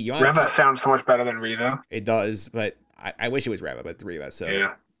 So Pete, you want Reva sounds so much better than Reva. It does, but I wish it was Reva, but Reva. So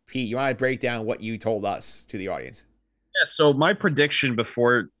yeah. Pete, you want to break down what you told us to the audience? Yeah. So my prediction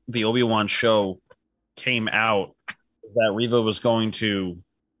before the Obi-Wan show came out that Reva was going to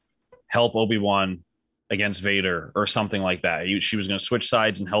help Obi-Wan against Vader or something like that. She was going to switch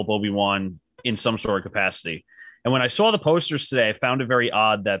sides and help Obi-Wan in some sort of capacity. And when I saw the posters today, I found it very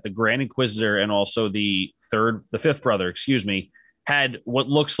odd that the Grand Inquisitor and also the Fifth Brother, had what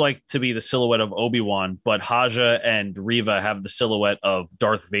looks like to be the silhouette of Obi-Wan, but Haja and Reva have the silhouette of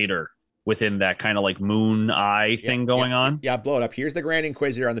Darth Vader within that kind of like moon eye thing going on. Yeah, blow it up. Here's the Grand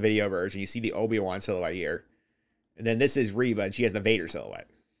Inquisitor on the video version. You see the Obi-Wan silhouette here. And then this is Reva, and she has the Vader silhouette.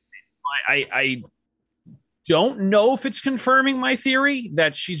 I don't know if it's confirming my theory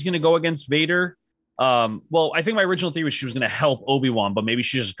that she's going to go against Vader. Well, I think my original theory was she was going to help Obi-Wan, but maybe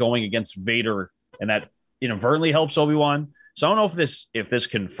she's just going against Vader, and that inadvertently helps Obi-Wan. So I don't know if this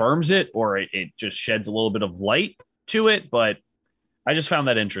confirms it or it just sheds a little bit of light to it, but I just found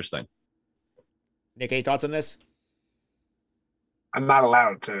that interesting. Nick, any thoughts on this? I'm not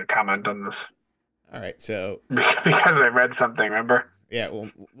allowed to comment on this. All right, so because I read something, remember? Yeah, we'll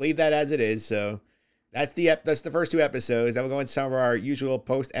leave that as it is. So that's the first 2 episodes. Then we'll go into some of our usual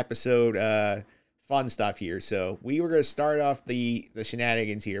post-episode fun stuff here. So we were going to start off the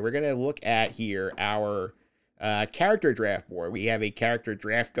shenanigans here. We're going to look at here our character draft board. We have a character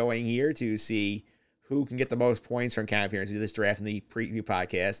draft going here to see who can get the most points from camp appearances. We do this draft in the preview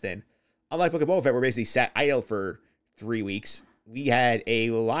podcast. And unlike Book of Boba Fett, we're basically sat idle for 3 weeks. We had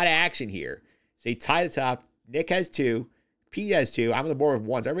a lot of action here. Say tie the top. Nick has 2. Pete has 2. I'm on the board with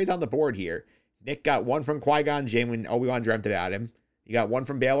 1. So everybody's on the board here. Nick got 1 from Qui-Gon Jinn when Obi-Wan dreamt about him. You got 1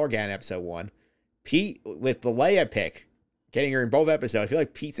 from Bail Organa, episode 1. Pete with the Leia pick, getting her in both episodes. I feel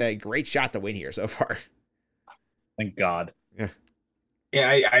like Pete's had a great shot to win here so far. Thank God. Yeah,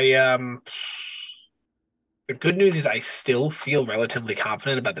 I the good news is I still feel relatively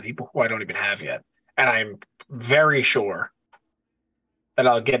confident about the people who I don't even have yet. And I'm very sure that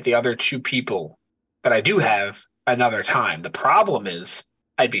I'll get the other 2 people that I do have another time. The problem is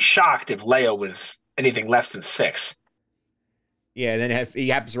I'd be shocked if Leia was anything less than 6. Yeah, and then if he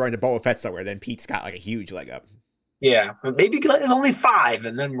happens to run into Boba Fett somewhere, then Pete's got like a huge leg up. Yeah, maybe only 5,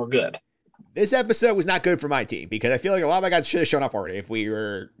 and then we're good. This episode was not good for my team because I feel like a lot of my guys should have shown up already if we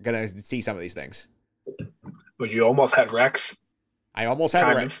were going to see some of these things. But you almost had Rex. I almost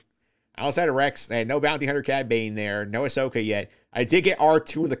had Rex. I almost had a Rex. I had no Bounty Hunter Cad Bane there, no Ahsoka yet. I did get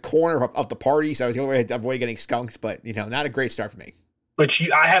R2 in the corner of the party, so I was the only way to avoid getting skunked, but, not a great start for me. But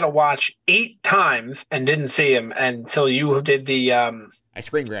I had to watch 8 times and didn't see him until you did the... I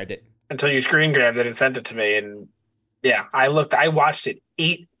screen grabbed it. Until you screen grabbed it and sent it to me, and Yeah, I watched it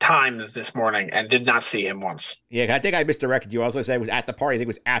 8 times this morning and did not see him once. Yeah, I think I misdirected you. I also said it was at the party. I think it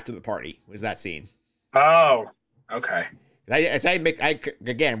was after the party. Was that scene? Oh, okay.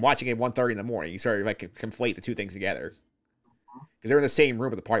 Again, watching it 1:30 in the morning, you sort of like conflate the two things together because they were in the same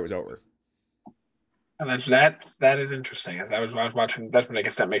room, but the party was over. And that is interesting. As I was watching, that's when I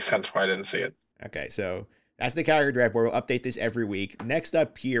guess that makes sense why I didn't see it. Okay, so that's the character draft board. We'll update this every week. Next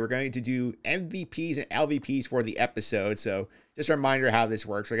up here, we're going to do MVPs and LVPs for the episode. So just a reminder how this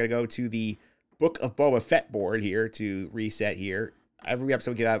works. We're going to go to the Book of Boba Fett board here to reset here. Every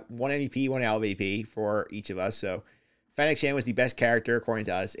episode we give out one MVP, one LVP for each of us. So Fennec Shand was the best character, according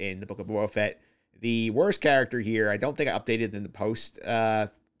to us, in the Book of Boba Fett. The worst character here, I don't think I updated in the post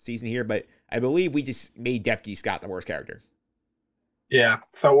season here, but I believe we just made Defty Scott the worst character. Yeah.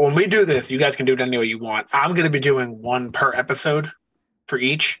 So when we do this, you guys can do it any way you want. I'm going to be doing one per episode for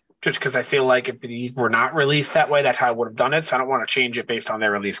each, just because I feel like if these were not released that way, that's how I would have done it. So I don't want to change it based on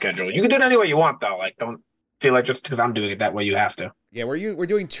their release schedule. You can do it any way you want, though. Like, don't feel like just because I'm doing it that way, you have to. Yeah, we're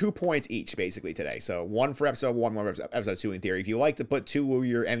doing 2 points each, basically, today. So one for episode 1, one for episode 2, in theory. If you like to put 2 of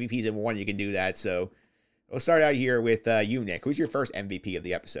your MVPs in one, you can do that. So we'll start out here with you, Nick. Who's your first MVP of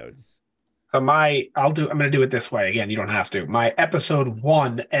the episodes? So I'm going to do it this way. Again, you don't have to. My episode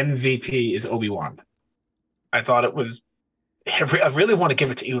 1 MVP is Obi-Wan. I thought it was, I really want to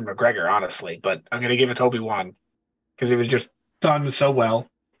give it to Ewan McGregor, honestly, but I'm going to give it to Obi-Wan because it was just done so well.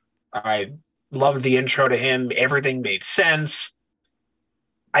 I loved the intro to him. Everything made sense.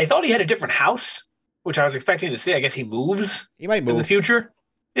 I thought he had a different house, which I was expecting to see. I guess he moves. He might move in the future.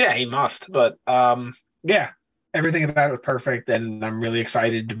 Yeah, he must. But yeah. Everything about it was perfect, and I'm really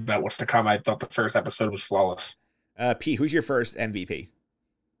excited about what's to come. I thought the first episode was flawless. Pete, who's your first MVP?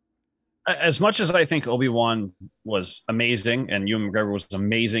 As much as I think Obi-Wan was amazing and Ewan McGregor was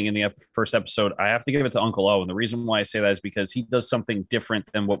amazing in the first episode, I have to give it to Uncle O. And the reason why I say that is because he does something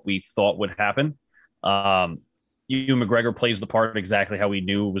different than what we thought would happen. Ewan McGregor plays the part exactly how we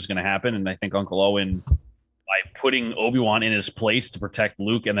knew it was going to happen. And I think Uncle Owen, by putting Obi-Wan in his place to protect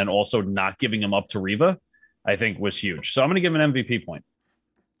Luke and then also not giving him up to Reva, I think was huge. So I'm going to give an MVP point.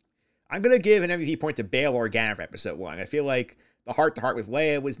 I'm going to give an MVP point to Bail Organa for episode 1. I feel like the heart-to-heart with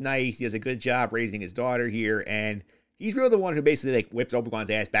Leia was nice. He does a good job raising his daughter here, and he's really the one who basically like whips Obi-Wan's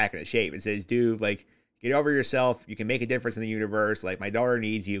ass back into shape and says, dude, like, get over yourself. You can make a difference in the universe. Like, my daughter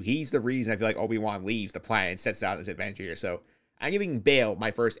needs you. He's the reason I feel like Obi-Wan leaves the planet and sets out this adventure here. So I'm giving Bail my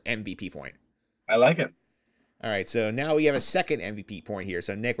first MVP point. I like it. All right, so now we have a second MVP point here.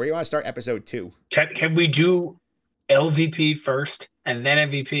 So, Nick, where do you want to start episode 2? Can we do LVP first and then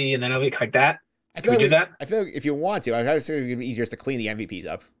MVP and then LVP like that? Can we do that? I feel like if you want to, I would say it would be easier to clean the MVPs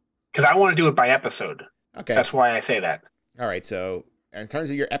up. Because I want to do it by episode. Okay. That's why I say that. All right, so in terms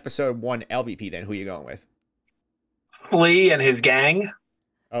of your episode 1 LVP, then who are you going with? Flea and his gang.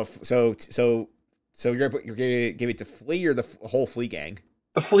 Oh, so you're going to give it to Flea or the whole Flea gang?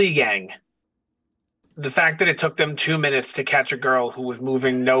 The Flea gang. The fact that it took them 2 minutes to catch a girl who was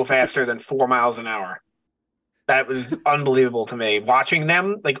moving no faster than 4 miles an hour. That was unbelievable to me. Watching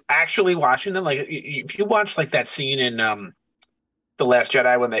them, like actually watching them, like if you watch like that scene in The Last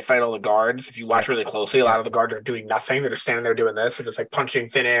Jedi when they fight all the guards, if you watch really closely, a lot of the guards are doing nothing. They're just standing there doing this and just like punching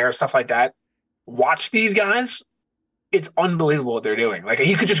thin air, stuff like that. Watch these guys. It's unbelievable what they're doing. Like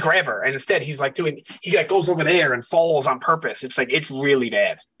he could just grab her, and instead he like goes over there and falls on purpose. It's like it's really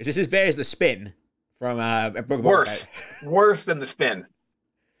bad. Is this as bad as the spin? From worse than the spin.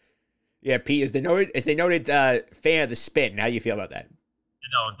 Yeah, Pete, as they noted fan of the spin. How do you feel about that?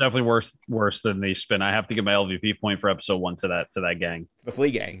 No, definitely worse than the spin. I have to give my LVP point for episode 1 to that gang. The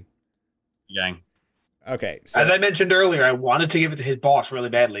Flea gang. Okay. So, as I mentioned earlier, I wanted to give it to his boss really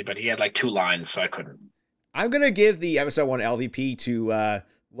badly, but he had like 2 lines, so I couldn't. I'm gonna give the episode 1 LVP to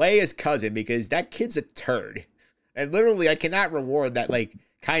Leia's cousin because that kid's a turd, and literally I cannot reward that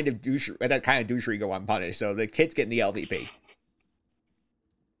kind of douchery go unpunished. So the kid's getting the LVP.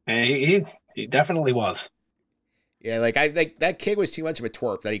 And he definitely was. Yeah, that kid was too much of a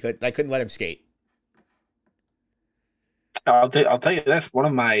twerp that I couldn't let him skate. I'll tell you this: one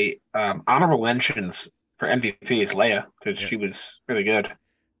of my honorable mentions for MVP is Leia because she was really good.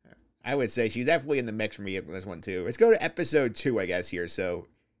 I would say she's definitely in the mix for me in this one too. Let's go to episode 2, I guess here. So,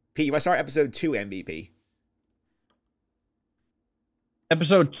 Pete, you want to start episode 2 MVP?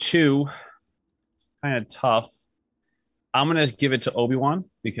 Episode 2, kind of tough. I'm going to give it to Obi-Wan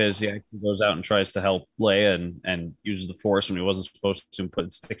because he goes out and tries to help Leia and uses the Force when he wasn't supposed to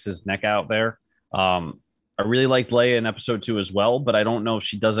and sticks his neck out there. I really liked Leia in episode 2 as well, but I don't know if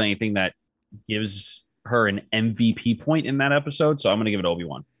she does anything that gives her an MVP point in that episode. So I'm going to give it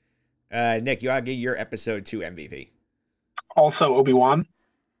Obi-Wan. Nick, you ought to get your episode 2 MVP. Also, Obi-Wan,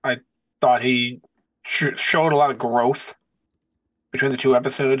 I thought he showed a lot of growth between the two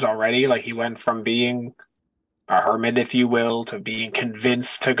episodes already. Like he went from being a hermit, if you will, to being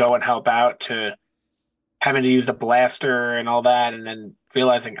convinced to go and help out, to having to use the blaster and all that, and then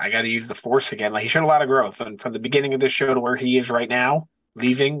realizing I got to use the Force again. Like he showed a lot of growth, and from the beginning of this show to where he is right now,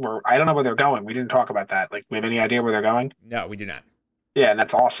 leaving, where I don't know where they're going. We didn't talk about that. Like, we have any idea where they're going? No, we do not. Yeah, and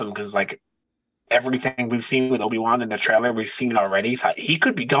that's awesome because like everything we've seen with Obi-Wan in the trailer, we've seen already. So he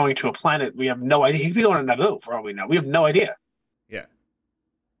could be going to a planet we have no idea. He could be going to Naboo for all we know. We have no idea. Yeah,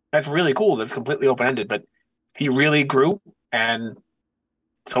 that's really cool. That's completely open ended, but he really grew, and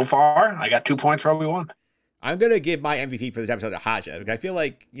so far, I got 2 points for Obi-Wan. I'm going to give my MVP for this episode to Haja, because I feel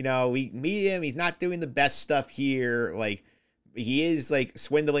like, we meet him. He's not doing the best stuff here. Like, he is, like,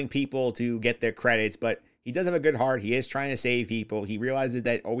 swindling people to get their credits, but he does have a good heart. He is trying to save people. He realizes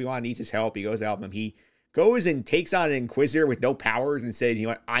that Obi-Wan needs his help. He goes to help him. He goes and takes on an Inquisitor with no powers and says,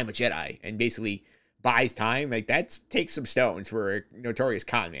 I'm a Jedi, and basically buys time. Like, that takes some stones for a notorious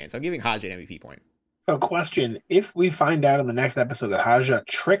con man. So I'm giving Haja an MVP point. So, question: if we find out in the next episode that Haja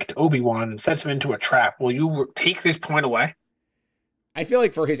tricked Obi-Wan and sets him into a trap, will you take this point away? I feel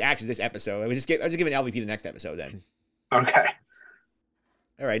like for his actions this episode, I was just giving LVP the next episode then. Okay.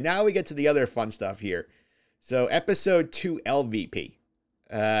 All right, now we get to the other fun stuff here. So, episode 2 LVP.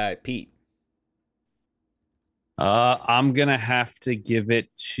 Pete. I'm gonna have to give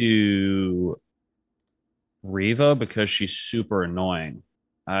it to Reva because she's super annoying.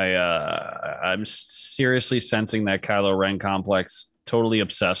 I'm seriously sensing that Kylo Ren complex. Totally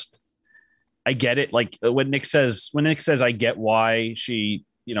obsessed. I get it. Like when Nick says, I get why she,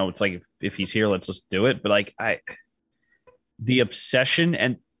 it's like if he's here, let's just do it. But like the obsession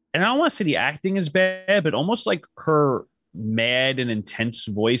and I don't want to say the acting is bad, but almost like her mad and intense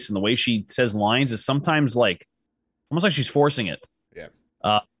voice and the way she says lines is sometimes like almost like she's forcing it.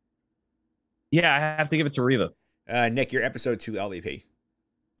 Yeah. Yeah, I have to give it to Reva. Nick, your episode 2 LVP.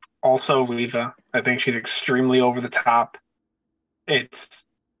 Also, Reva. I think she's extremely over the top. It's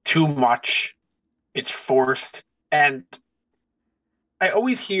too much. It's forced. And I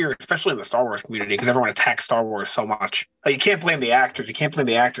always hear, especially in the Star Wars community, because everyone attacks Star Wars so much, you can't blame the actors. You can't blame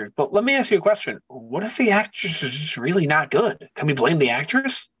the actors. But let me ask you a question. What if the actress is just really not good? Can we blame the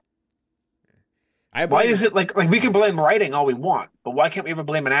actress? Why is it like we can blame writing all we want, but why can't we ever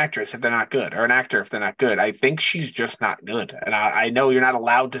blame an actress if they're not good, or an actor if they're not good? I think she's just not good. And I know you're not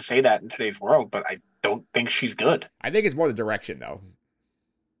allowed to say that in today's world, but I don't think she's good. I think it's more the direction, though.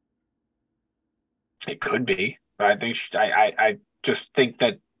 It could be, but I think I just think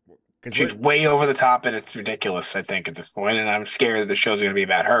that she's way over the top, and it's ridiculous, I think, at this point. And I'm scared that the show's going to be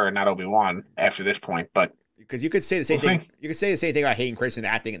about her and not Obi-Wan after this point. But because you could say the same thing. You could say the same thing about Hayden Christensen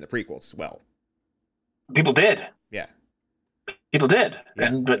acting in the prequels as well. People did. Yeah. People did.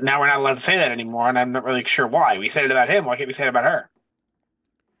 Yeah. But now we're not allowed to say that anymore, and I'm not really sure why. We said it about him. Why can't we say it about her?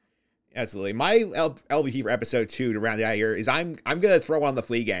 Absolutely. My LVP for episode 2 to round it out here is I'm going to throw on the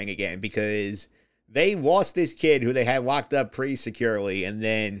Flea Gang again because they lost this kid who they had locked up pretty securely, and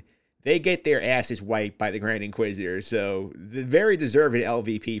then they get their asses wiped by the Grand Inquisitor. So the very deserving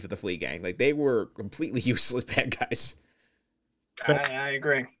LVP for the Flea Gang. Like, they were completely useless bad guys. I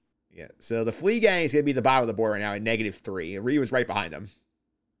agree. Yeah, so the Flea Gang is going to be the bottom of the board right now at -3. Ryu was right behind them.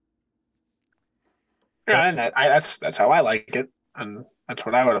 Yeah, and that's how I like it, and that's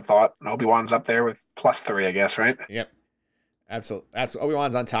what I would have thought. And Obi-Wan's up there with +3, I guess, right? Yep, absolutely.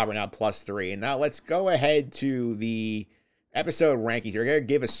 Obi-Wan's on top right now, +3. And now let's go ahead to the episode rankings. We're going to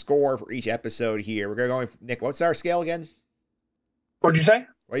give a score for each episode here. We're going to go, Nick, what's our scale again? What'd you say?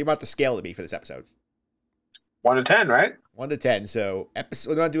 What are you about the scale to be for this episode? 1 to 10, right? 1 to 10. So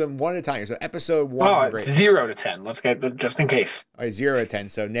we're going to do them one at a time. So episode 1. Oh, 0 to 10. Let's get just in case. All right, 0 to 10.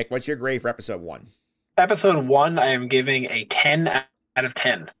 So Nick, what's your grade for episode 1? Episode 1, I am giving a 10 out of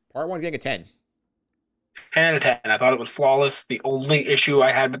 10. Part 1's getting a 10. 10 out of 10. I thought it was flawless. The only issue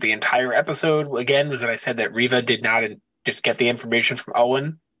I had with the entire episode, again, was that I said that Reva did not just get the information from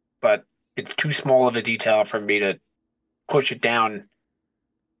Owen, but it's too small of a detail for me to push it down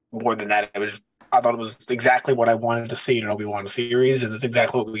more than that. I thought it was exactly what I wanted to see in an Obi-Wan series, and it's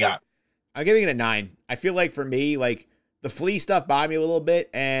exactly what we got. I'm giving it a 9. I feel like for me, like, the Flea stuff bothered me a little bit,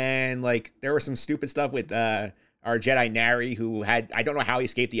 and, like, there was some stupid stuff with our Jedi Nari, who I don't know how he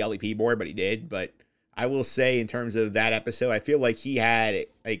escaped the LEP board, but he did. But I will say, in terms of that episode, I feel like he had,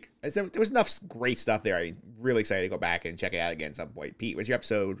 like, there was enough great stuff there. I'm really excited to go back and check it out again at some point. Pete, what's your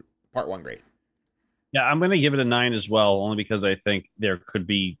episode part 1 grade? Yeah, I'm going to give it a 9 as well, only because I think there could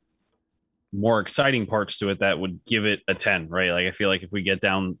be more exciting parts to it that would give it a 10, right? Like I feel like if we get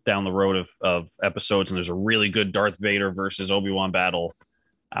down the road of episodes and there's a really good Darth Vader versus Obi-Wan battle,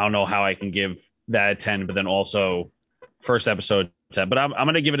 I don't know how I can give that a 10, but then also first episode 10. But I'm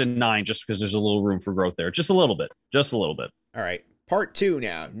going to give it a 9 just because there's a little room for growth there. Just a little bit. Just a little bit. All right. Part 2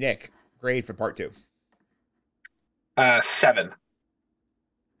 now. Nick, grade for part 2. 7.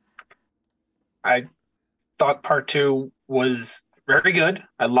 I thought part 2 was very good.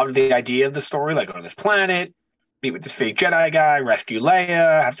 I loved the idea of the story, like on this planet, meet with this fake Jedi guy, rescue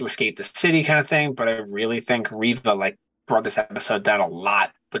Leia, have to escape the city kind of thing. But I really think Reva like brought this episode down a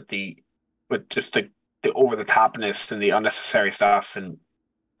lot with just the over the topness and the unnecessary stuff. And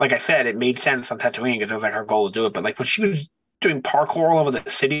like I said, it made sense on Tatooine because it was like her goal to do it. But like when she was doing parkour all over the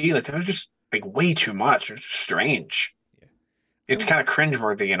city, like it was just like way too much. It was just strange. Yeah. It's kind of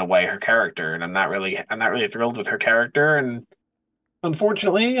cringeworthy in a way, her character, and I'm not really thrilled with her character. And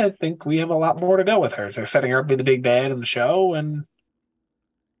unfortunately, I think we have a lot more to go with her. They're setting her up to be the big bad in the show, and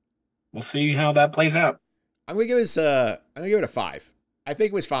we'll see how that plays out. I'm gonna give it a 5. I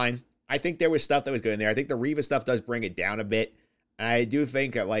think it was fine. I think there was stuff that was good in there. I think the Reva stuff does bring it down a bit. And I do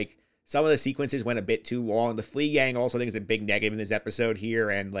think that, like, some of the sequences went a bit too long. The Flea Gang also think is a big negative in this episode here.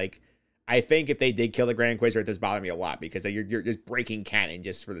 And, like, I think if they did kill the Grand Inquisitor, it does bother me a lot because you're just breaking canon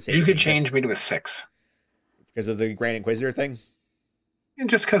just for the sake of it. You could change me to a 6. Because of the Grand Inquisitor thing? And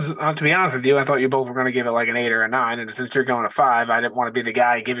just because, to be honest with you, I thought you both were going to give it like an 8 or a 9. And since you're going to 5, I didn't want to be the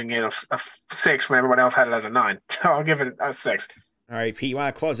guy giving it a 6 when everybody else had it as a 9. So I'll give it a 6. All right, Pete, you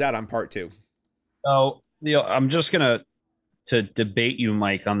want to close out on part 2? So, I'm just going to debate you,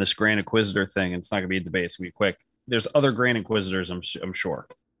 Mike, on this Grand Inquisitor thing. It's not going to be a debate. It's going to be quick. There's other Grand Inquisitors, I'm sure.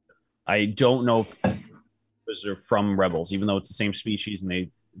 I don't know if Inquisitor from Rebels, even though it's the same species and they're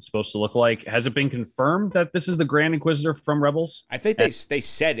supposed to look like. Has it been confirmed that this is the Grand Inquisitor from Rebels? I think they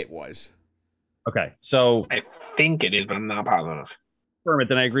said it was. Okay, so I think it is, but I'm not positive. Confirm it,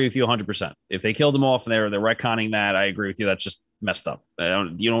 then I agree with you 100%. If they killed him off and they're retconning that, I agree with you. That's just messed up.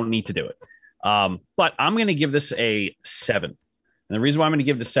 You don't need to do it. But I'm going to give this a 7. And the reason why I'm going to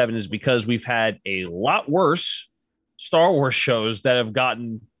give it a 7 is because we've had a lot worse Star Wars shows that have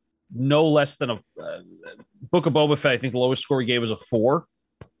gotten no less than a Book of Boba Fett. I think the lowest score we gave was a 4.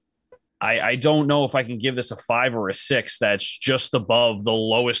 I don't know if I can give this a 5 or a 6. That's just above the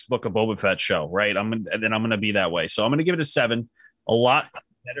lowest Book of Boba Fett show, right? I'm going to be that way. So I'm going to give it a 7. A lot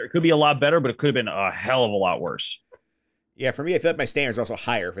better. It could be a lot better, but it could have been a hell of a lot worse. Yeah, for me, I feel like my standards are also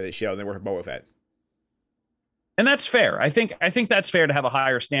higher for this show than they were for Boba Fett. And that's fair. I think that's fair to have a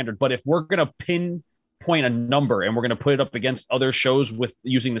higher standard. But if we're going to pinpoint a number and we're going to put it up against other shows with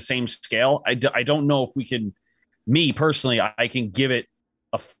using the same scale, I don't know if we can. Me personally, I can give it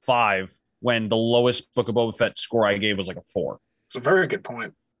a 5 when the lowest Book of Boba Fett score I gave was like a 4. It's a very good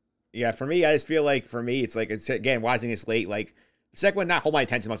point. Yeah, for me, I just feel like it's like again watching this late. Like the second one not hold my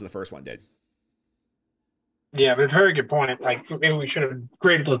attention as much as the first one did. Yeah, but it's a very good point. Like maybe we should have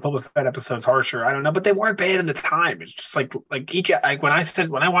graded those Boba Fett episodes harsher. I don't know, but they weren't bad at the time. It's just like each when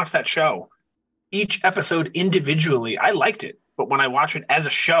I watched that show, each episode individually, I liked it. But when I watch it as a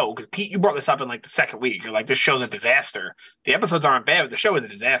show, because Pete, you brought this up in like the second week, you're like, this show's a disaster. The episodes aren't bad, but the show is a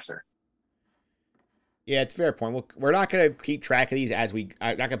disaster. Yeah, it's a fair point. We're not going to keep track of these I'm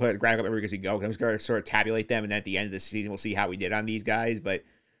not going to put a graphic up every as we go. I'm just going to sort of tabulate them, and then at the end of the season, we'll see how we did on these guys. But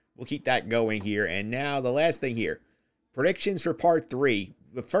we'll keep that going here. And now the last thing here, predictions for part 3.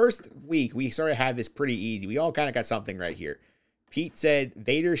 The first week, we sort of had this pretty easy. We all kind of got something right here. Pete said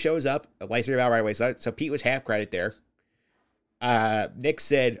Vader shows up, a lightsaber battle right away. So Pete was half credit there. Nick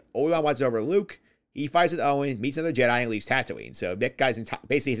said Obi-Wan watches over Luke. He fights with Owen, meets another Jedi, and leaves Tatooine. So Nick guy's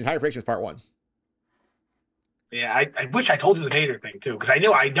basically his entire prediction was part 1. Yeah, I wish I told you the Vader thing too, because I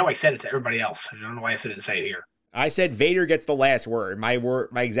know I said it to everybody else. I don't know why I didn't say it here. I said Vader gets the last word. My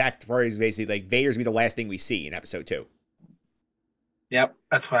exact word is basically like Vader's gonna be the last thing we see in episode 2. Yep,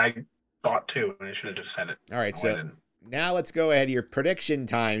 that's what I thought too, and I should have just said it. All right, so now let's go ahead to your prediction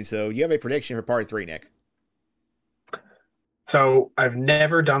time. So you have a prediction for part 3, Nick. So I've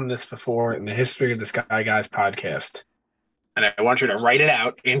never done this before in the history of the Sky Guys podcast, and I want you to write it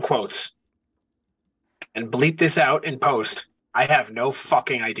out in quotes and bleep this out in post. I have no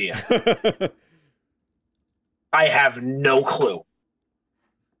fucking idea. I have no clue.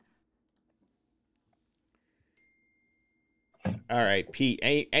 All right, Pete.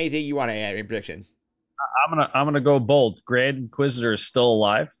 Anything you want to add in prediction? I'm gonna go bold. Grand Inquisitor is still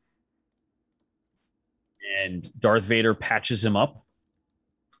alive, and Darth Vader patches him up,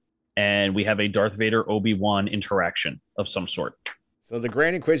 and we have a Darth Vader Obi-Wan interaction of some sort. So the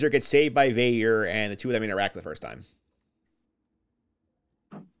Grand Inquisitor gets saved by Vader, and the two of them interact for the first time.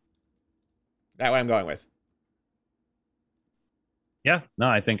 That's what I'm going with. Yeah, no,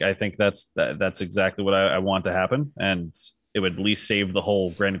 I think that's exactly what I want to happen, and it would at least save the whole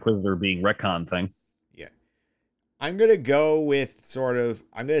Grand Inquisitor being retcon thing. Yeah. I'm gonna go with sort of.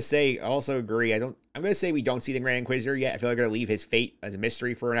 I'm gonna say. I also agree. I'm gonna say we don't see the Grand Inquisitor yet. I feel like we're gonna leave his fate as a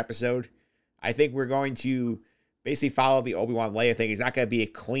mystery for an episode. I think we're going to basically follow the Obi-Wan Leia thing. It's not gonna be a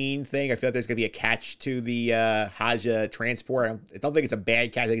clean thing. I feel like there's gonna be a catch to the Haja transport. I don't think it's a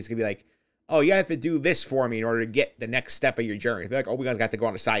bad catch. I think it's gonna be like, oh, you have to do this for me in order to get the next step of your journey. I feel like Obi-Wan's got to go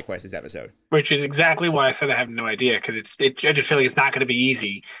on a side quest this episode. Which is exactly why I said I have no idea, because I just feel like it's not going to be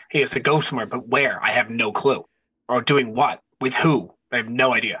easy. He has to go somewhere, but where? I have no clue. Or doing what? With who? I have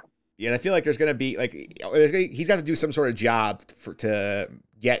no idea. Yeah, and I feel like there's going to be like he's got to do some sort of job to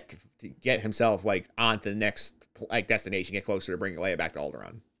get himself like onto the next like destination, get closer to bringing Leia back to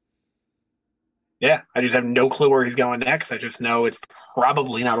Alderaan. Yeah, I just have no clue where he's going next. I just know it's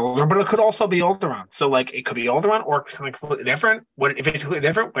probably not Alderaan, but it could also be Alderaan. So, like, it could be Alderaan or something completely different. What if it's completely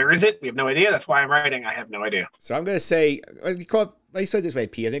different? Where is it? We have no idea. That's why I'm writing. I have no idea. So I'm gonna say, like you said this way,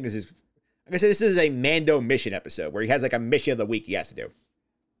 P. I think this is. I'm gonna say this is a Mando mission episode where he has like a mission of the week he has to do.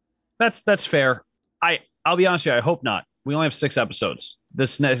 That's fair. I'll be honest with you. I hope not. We only have 6 episodes.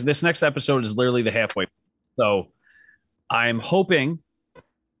 This next episode is literally the halfway. So I'm hoping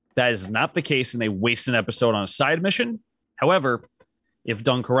that is not the case, and they waste an episode on a side mission. However, if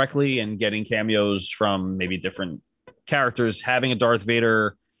done correctly and getting cameos from maybe different characters, having a Darth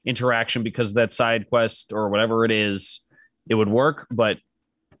Vader interaction because of that side quest or whatever it is, it would work. But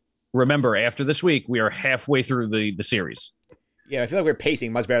remember, after this week, we are halfway through the series. Yeah, I feel like we're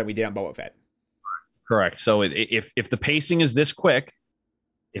pacing much better than we did on Boba Fett. Correct. So if the pacing is this quick,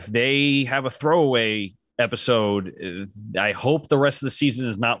 if they have a throwaway episode, I hope the rest of the season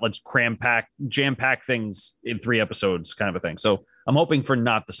is not let's jam pack things in 3 episodes kind of a thing. So I'm hoping for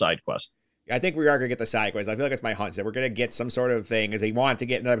not the side quest. I think we are going to get the side quest. I feel like it's my hunch that we're going to get some sort of thing as they want to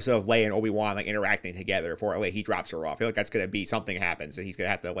get an episode of Leia and Obi-Wan like interacting together before like, he drops her off. I feel like that's going to be something happens and he's going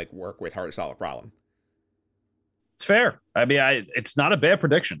to have to like work with her to solve a problem. It's fair. I mean, it's not a bad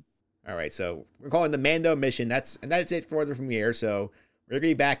prediction. All right, so we're calling the Mando mission. That's it for the premiere. So we're going to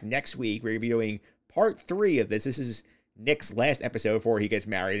be back next week. We're going to be doing part 3 of this. This is Nick's last episode before he gets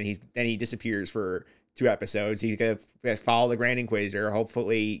married, and then he disappears for 2 episodes. He's gonna follow the Grand Inquisitor.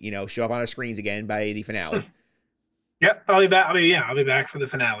 Hopefully, show up on our screens again by the finale. Yep, I'll be back. I'll be back for the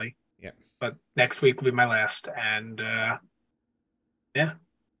finale. Yep. But next week will be my last, and yeah.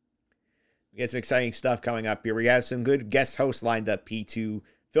 We got some exciting stuff coming up here. We have some good guest hosts lined up, P, to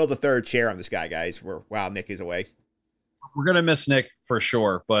fill the 3rd chair on the Sky Guys while Nick is away. We're gonna miss Nick for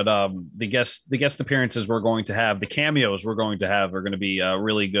sure, but the guest appearances we're going to have, the cameos we're going to have, are going to be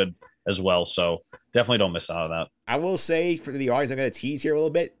really good as well. So definitely don't miss out on that. I will say for the audience, I'm going to tease here a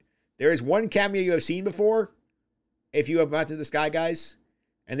little bit. There is one cameo you have seen before, if you have watched the Sky Guys,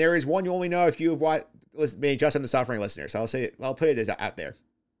 and there is one you only know if you have watched Just on the Suffering listener. So I'll put it as out there.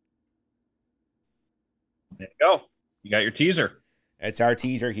 There you go. You got your teaser. That's our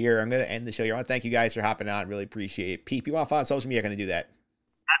teaser here. I'm going to end the show here. I want to thank you guys for hopping on. Really appreciate it. Pete, if you want to follow on social media, I'm going to do that.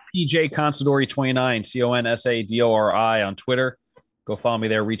 At PJ Consadori 29, CONSADORI on Twitter. Go follow me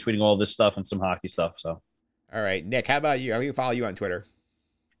there, retweeting all this stuff and some hockey stuff. So, all right, Nick, how about you? How do you follow you on Twitter?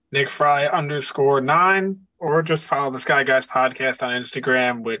 Nick Fry _9, or just follow the Sky Guys podcast on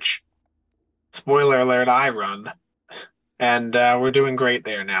Instagram, which, spoiler alert, I run. And we're doing great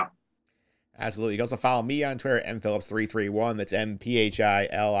there now. Absolutely. You can also follow me on Twitter, mphillips331. That's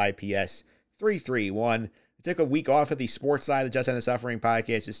MPHILIPS 331. I took a week off of the sports side of the Just End the Suffering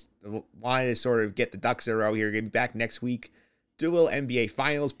podcast. Just wanted to sort of get the ducks in a row here. Gonna be back next week. Do a little NBA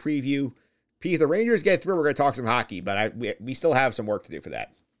Finals preview. If the Rangers get through, we're going to talk some hockey, but we still have some work to do for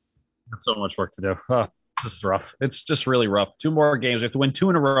that. So much work to do. Oh, this is rough. It's just really rough. 2 more games. We have to win 2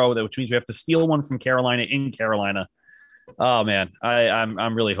 in a row, which means we have to steal one from Carolina in Carolina. Oh man,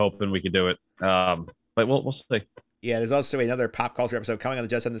 I'm really hoping we could do it. But we'll see. Yeah, there's also another pop culture episode coming on the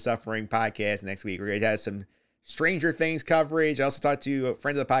Just End the Suffering podcast next week. We're going to have some Stranger Things coverage. I also talked to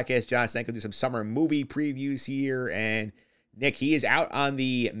friends of the podcast, John Stanko, do some summer movie previews here. And Nick, he is out on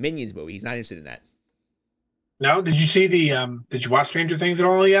the Minions movie. He's not interested in that. No, did you see did you watch Stranger Things at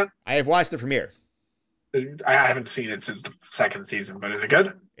all yet? I have watched the premiere. I haven't seen it since the 2nd season, but is it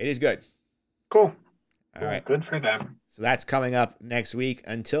good? It is good. Cool. All right. Good for them. So that's coming up next week.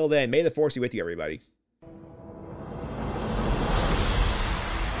 Until then, may the force be with you, everybody.